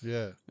covered.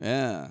 Yeah.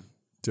 Yeah.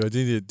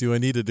 Do I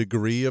need a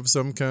degree of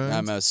some kind?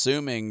 I'm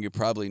assuming you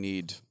probably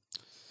need.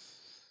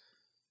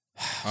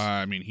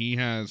 I mean, he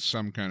has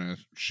some kind of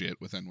shit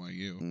with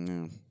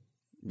NYU.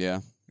 Yeah.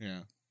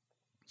 Yeah.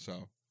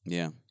 So.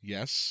 Yeah.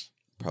 Yes.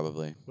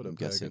 Probably. What a I'm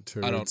bag guessing. of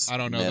turds. I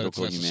don't know that it's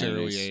Medical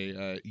necessarily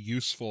a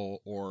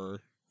useful or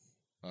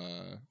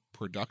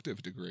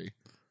productive degree.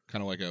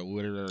 Kind of like a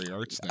literary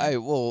arts thing.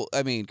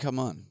 I mean, come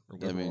on. Or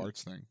liberal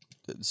arts thing.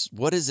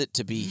 What is it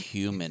to be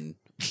human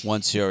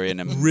once you're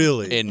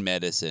Really? in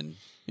medicine?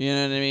 You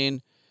know what I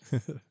mean?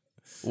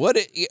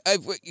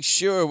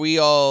 Sure, we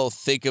all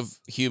think of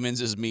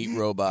humans as meat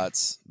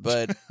robots,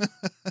 but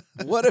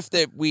what if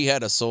we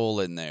had a soul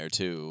in there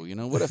too? You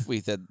know, what if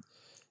we had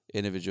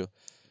individual?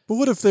 But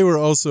what if they were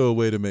also a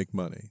way to make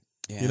money?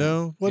 Yeah. You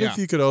know, what if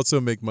you could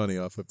also make money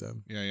off of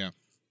them? Yeah. You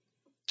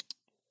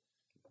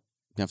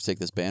have to take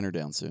this banner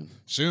down soon.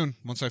 Soon,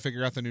 once I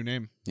figure out the new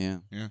name. Yeah.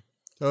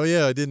 Oh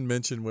yeah, I didn't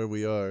mention where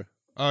we are.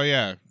 Oh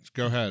yeah,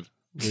 go ahead.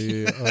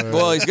 We are.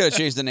 Well, he's got to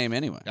change the name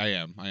anyway. I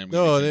am.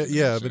 No,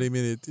 but I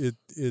mean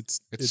it's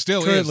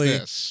still currently is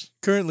this.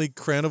 currently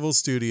Cranival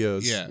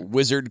Studios. Yeah.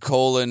 Wizard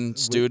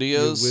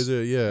Studios.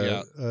 Wizard,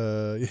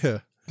 yeah.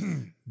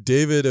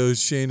 David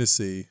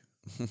O'Shaughnessy.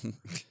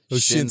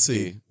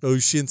 Oshinsky.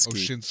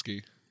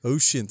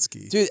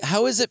 Dude,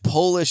 how is it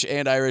Polish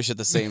and Irish at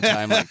the same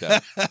time like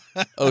that?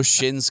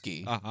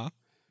 Oshinsky. Uh-huh.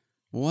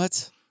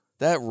 What?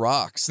 That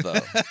rocks,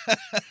 though.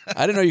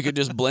 I didn't know you could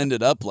just blend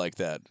it up like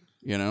that,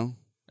 you know?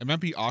 It might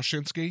be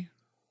Oshinsky.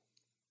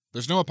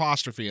 There's no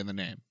apostrophe in the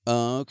name.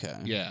 Oh, okay.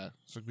 Yeah,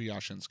 so it could be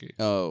Oshinsky.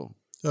 Oh,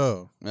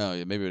 Oh,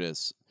 yeah, maybe it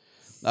is.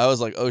 I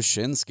was like,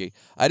 Shinsky.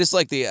 I just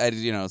like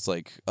it's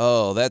like,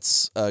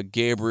 that's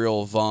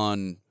Gabriel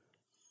von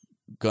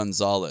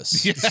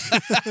Gonzalez. Yeah. You know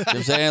what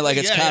I'm saying? Like,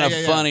 it's kind of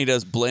funny to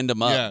blend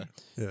them up.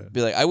 Yeah.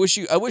 Be like, I wish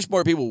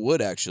more people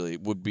would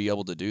be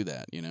able to do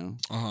that, you know?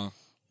 Uh-huh.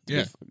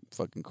 Yeah.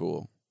 Fucking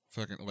cool.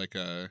 Fucking like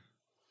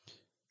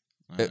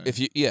if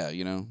you,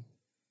 you know,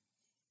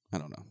 I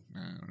don't know. I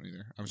don't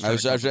either. I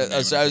was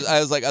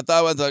like,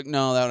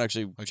 no, that would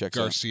actually like check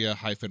Garcia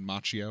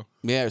Machio.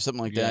 Yeah, or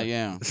something like that.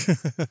 Yeah.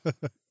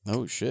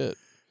 Oh shit!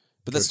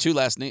 But that's two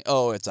last names.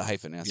 Oh, it's a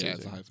hyphen. Yeah,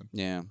 it's a hyphen.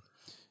 Yeah,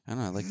 I don't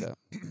know. I like that.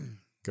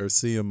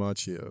 Garcia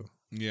Machio.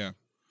 Yeah.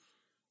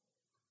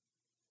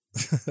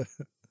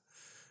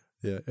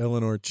 Yeah,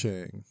 Eleanor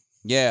Chang.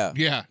 Yeah.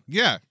 Yeah.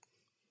 Yeah.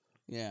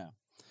 Yeah.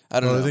 I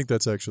don't know. I think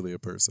that's actually a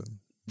person.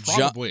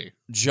 Probably.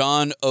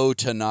 John O.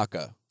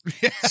 Tanaka.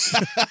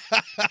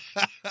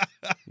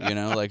 You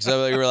know, like,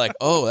 so you were like,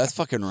 oh, that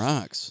fucking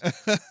rocks.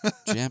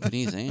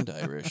 Japanese and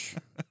Irish.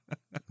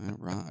 That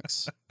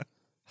rocks.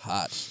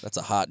 Hot. That's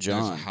a hot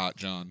John. That's a hot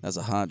John. That's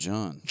a hot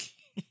John.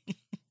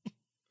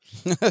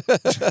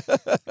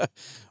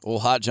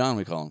 Old Hot John,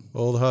 we call him.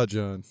 Old Hot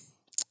John.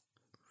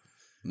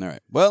 All right.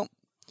 Well,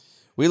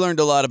 we learned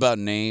a lot about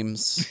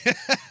names.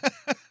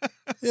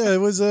 Yeah,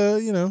 it was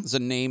It's a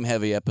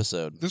name-heavy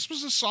episode. This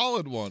was a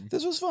solid one.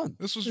 This was fun.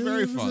 This was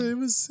very fun. It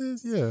was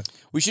yeah.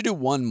 We should do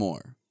one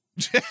more.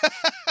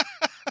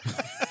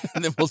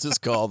 And then we'll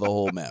just call the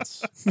whole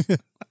mess.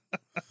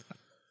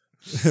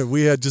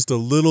 We had just a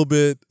little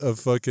bit of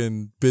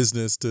fucking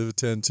business to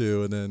attend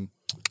to, and then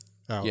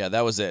out. Yeah,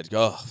 that was it.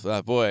 Oh,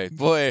 boy.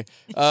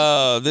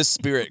 Oh, this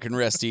spirit can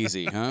rest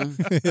easy, huh?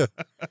 Yeah.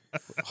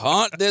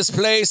 Haunt this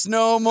place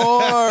no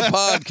more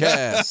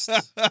podcast.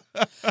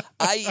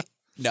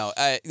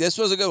 This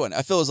was a good one.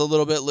 I feel it was a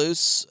little bit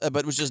loose,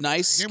 but which is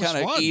nice.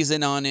 Kind of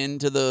easing on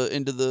into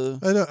the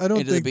I don't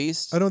think the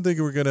beast. I don't think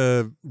we're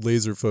gonna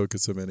laser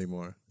focus them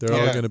anymore. They're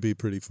all gonna be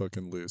pretty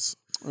fucking loose.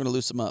 We're gonna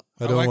loosen them up.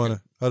 I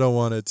don't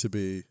want it to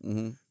be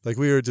like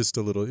we were just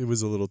a little. It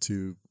was a little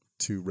too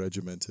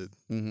regimented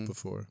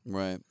before.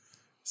 Right.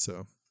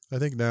 So I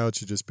think now it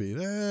should just be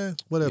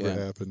whatever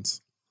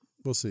happens.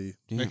 We'll see.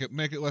 Yeah.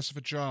 Make it less of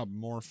a job,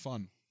 more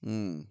fun.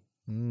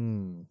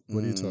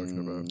 What are you talking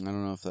about? I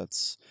don't know if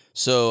that's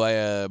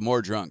so.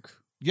 More drunk.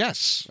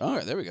 Yes. All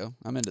right, there we go.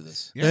 I'm into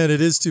this. Yeah. And it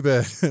is too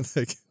bad,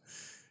 like,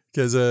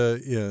 because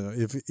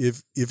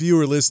if you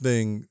were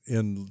listening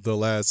in the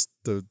last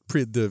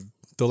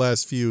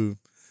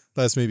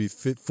maybe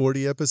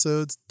 40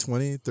 episodes,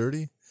 20,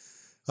 30,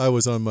 I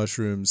was on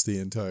mushrooms the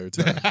entire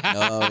time.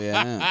 Oh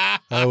yeah,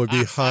 I would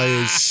be high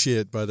as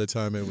shit by the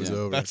time it was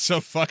over. That's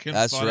so fucking.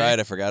 That's funny. right.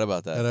 I forgot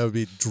about that. And I would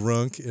be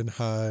drunk and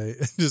high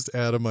and just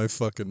out of my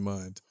fucking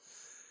mind.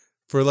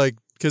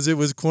 Because it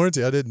was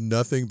quarantine. I did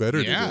nothing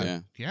better to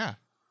do. Yeah.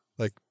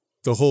 Like,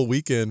 the whole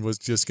weekend was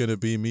just going to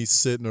be me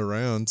sitting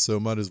around, so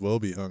might as well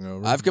be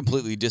hungover. I've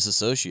completely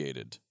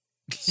disassociated.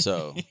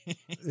 So,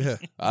 yeah.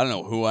 I don't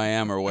know who I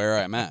am or where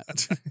I'm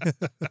at.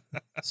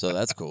 So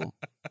that's cool.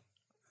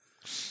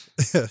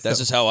 That's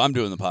just how I'm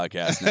doing the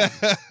podcast now.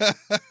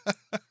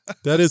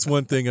 That is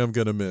one thing I'm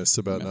going to miss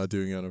about not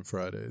doing it on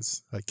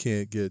Fridays. I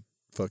can't get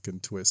fucking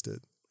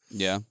twisted.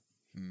 Yeah.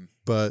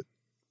 But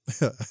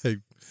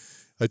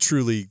I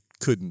truly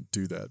couldn't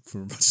do that for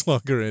much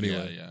longer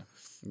anyway.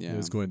 Yeah. It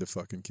was going to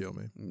fucking kill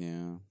me.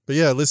 Yeah. But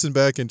yeah, listen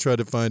back and try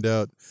to find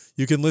out.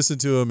 You can listen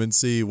to them and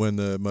see when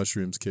the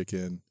mushrooms kick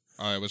in.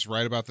 It was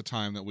right about the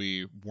time that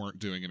we weren't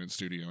doing it in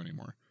studio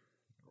anymore.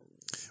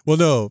 Well,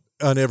 no,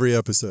 on every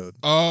episode.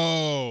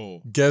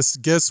 Oh.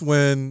 Guess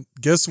when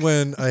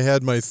I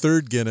had my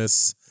third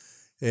Guinness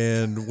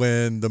and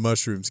when the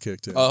mushrooms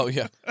kicked in. Oh,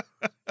 yeah.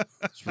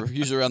 It's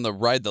usually around the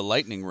Ride the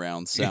Lightning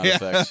round sound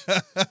effect.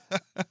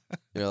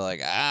 You're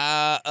like,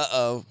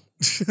 uh-oh.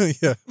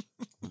 Yeah.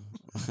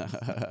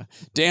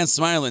 Dan's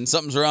smiling.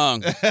 Something's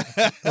wrong.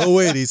 Oh,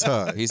 wait, he's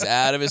high. He's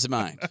out of his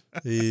mind.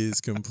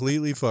 He's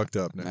completely fucked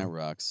up now. That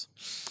rocks.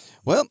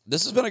 Well,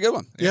 this has been a good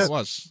one. Yeah, it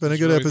was. Been a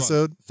good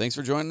episode. Thanks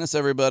for joining us,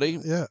 everybody.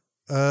 Yeah.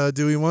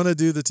 Do we want to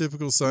do the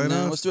typical sign-off?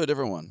 No, let's do a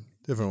different one.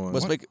 Different one.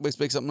 Let's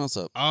make something else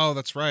up. Oh,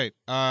 that's right.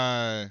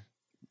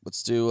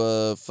 Let's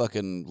do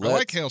fucking. I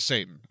like Hail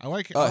Satan. I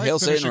like Hail Satan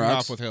finishing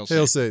rocks. off with Hail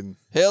Hail Satan. Satan.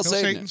 Hail Hail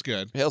Satan. Satan's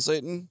good. Hail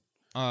Satan.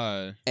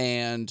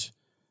 And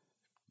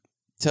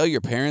tell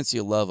your parents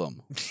you love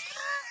them.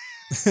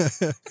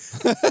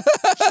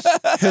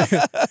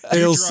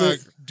 Hail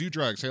Satan. Do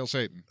drugs. Hail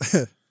Satan.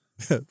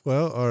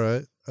 Well, all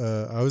right.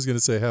 I was going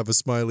to say have a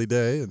smiley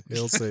day and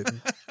hail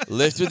Satan.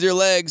 Lift with your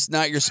legs,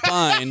 not your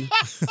spine.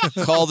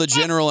 Call the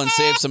general and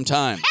save some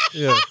time.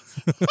 Yeah.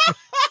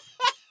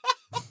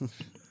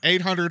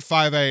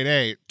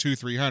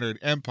 800-588-2300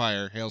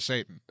 Empire. Hail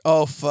Satan.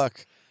 Oh,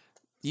 fuck.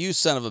 You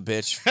son of a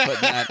bitch.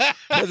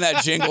 Putting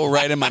that jingle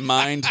right in my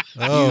mind.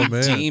 Oh, you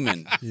man.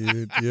 demon.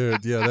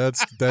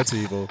 That's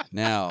evil.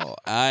 Now,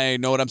 I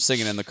know what I'm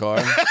singing in the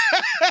car.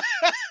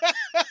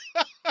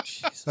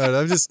 All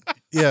right, it's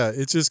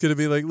just going to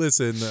be like,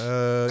 listen,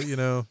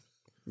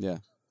 Yeah.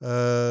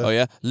 Oh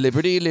yeah,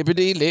 liberty,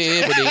 liberty,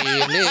 liberty,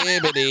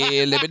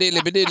 liberty, liberty,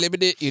 liberty,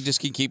 liberty. You just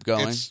can keep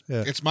going.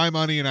 It's my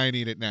money and I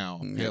need it now.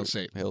 Hail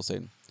Satan. Hail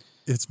Satan.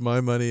 It's my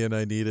money and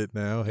I need it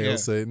now. Hail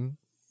Satan.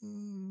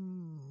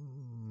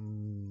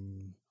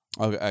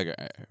 Okay.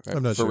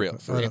 I'm not for sure. real.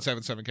 For real.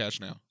 877 cash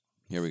now.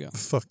 Here we go.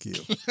 Fuck you.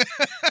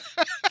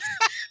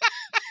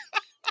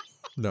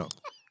 No.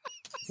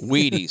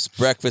 Wheaties,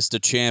 breakfast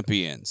of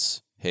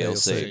champions. Hail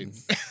Satan.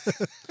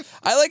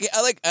 I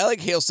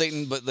like Hail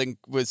Satan, but then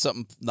with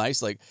something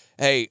nice like,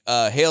 hey,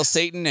 Hail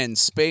Satan and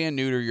spay and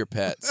neuter your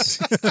pets.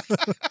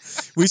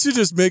 We should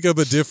just make up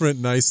a different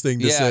nice thing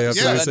to say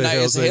after we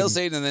say Hail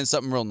Satan and then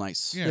something real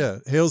nice. Yeah.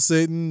 Hail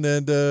Satan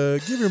and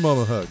give your mom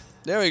a hug.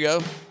 There we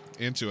go.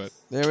 Into it.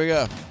 There we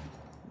go.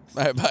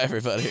 All right, bye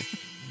everybody.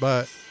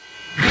 Bye.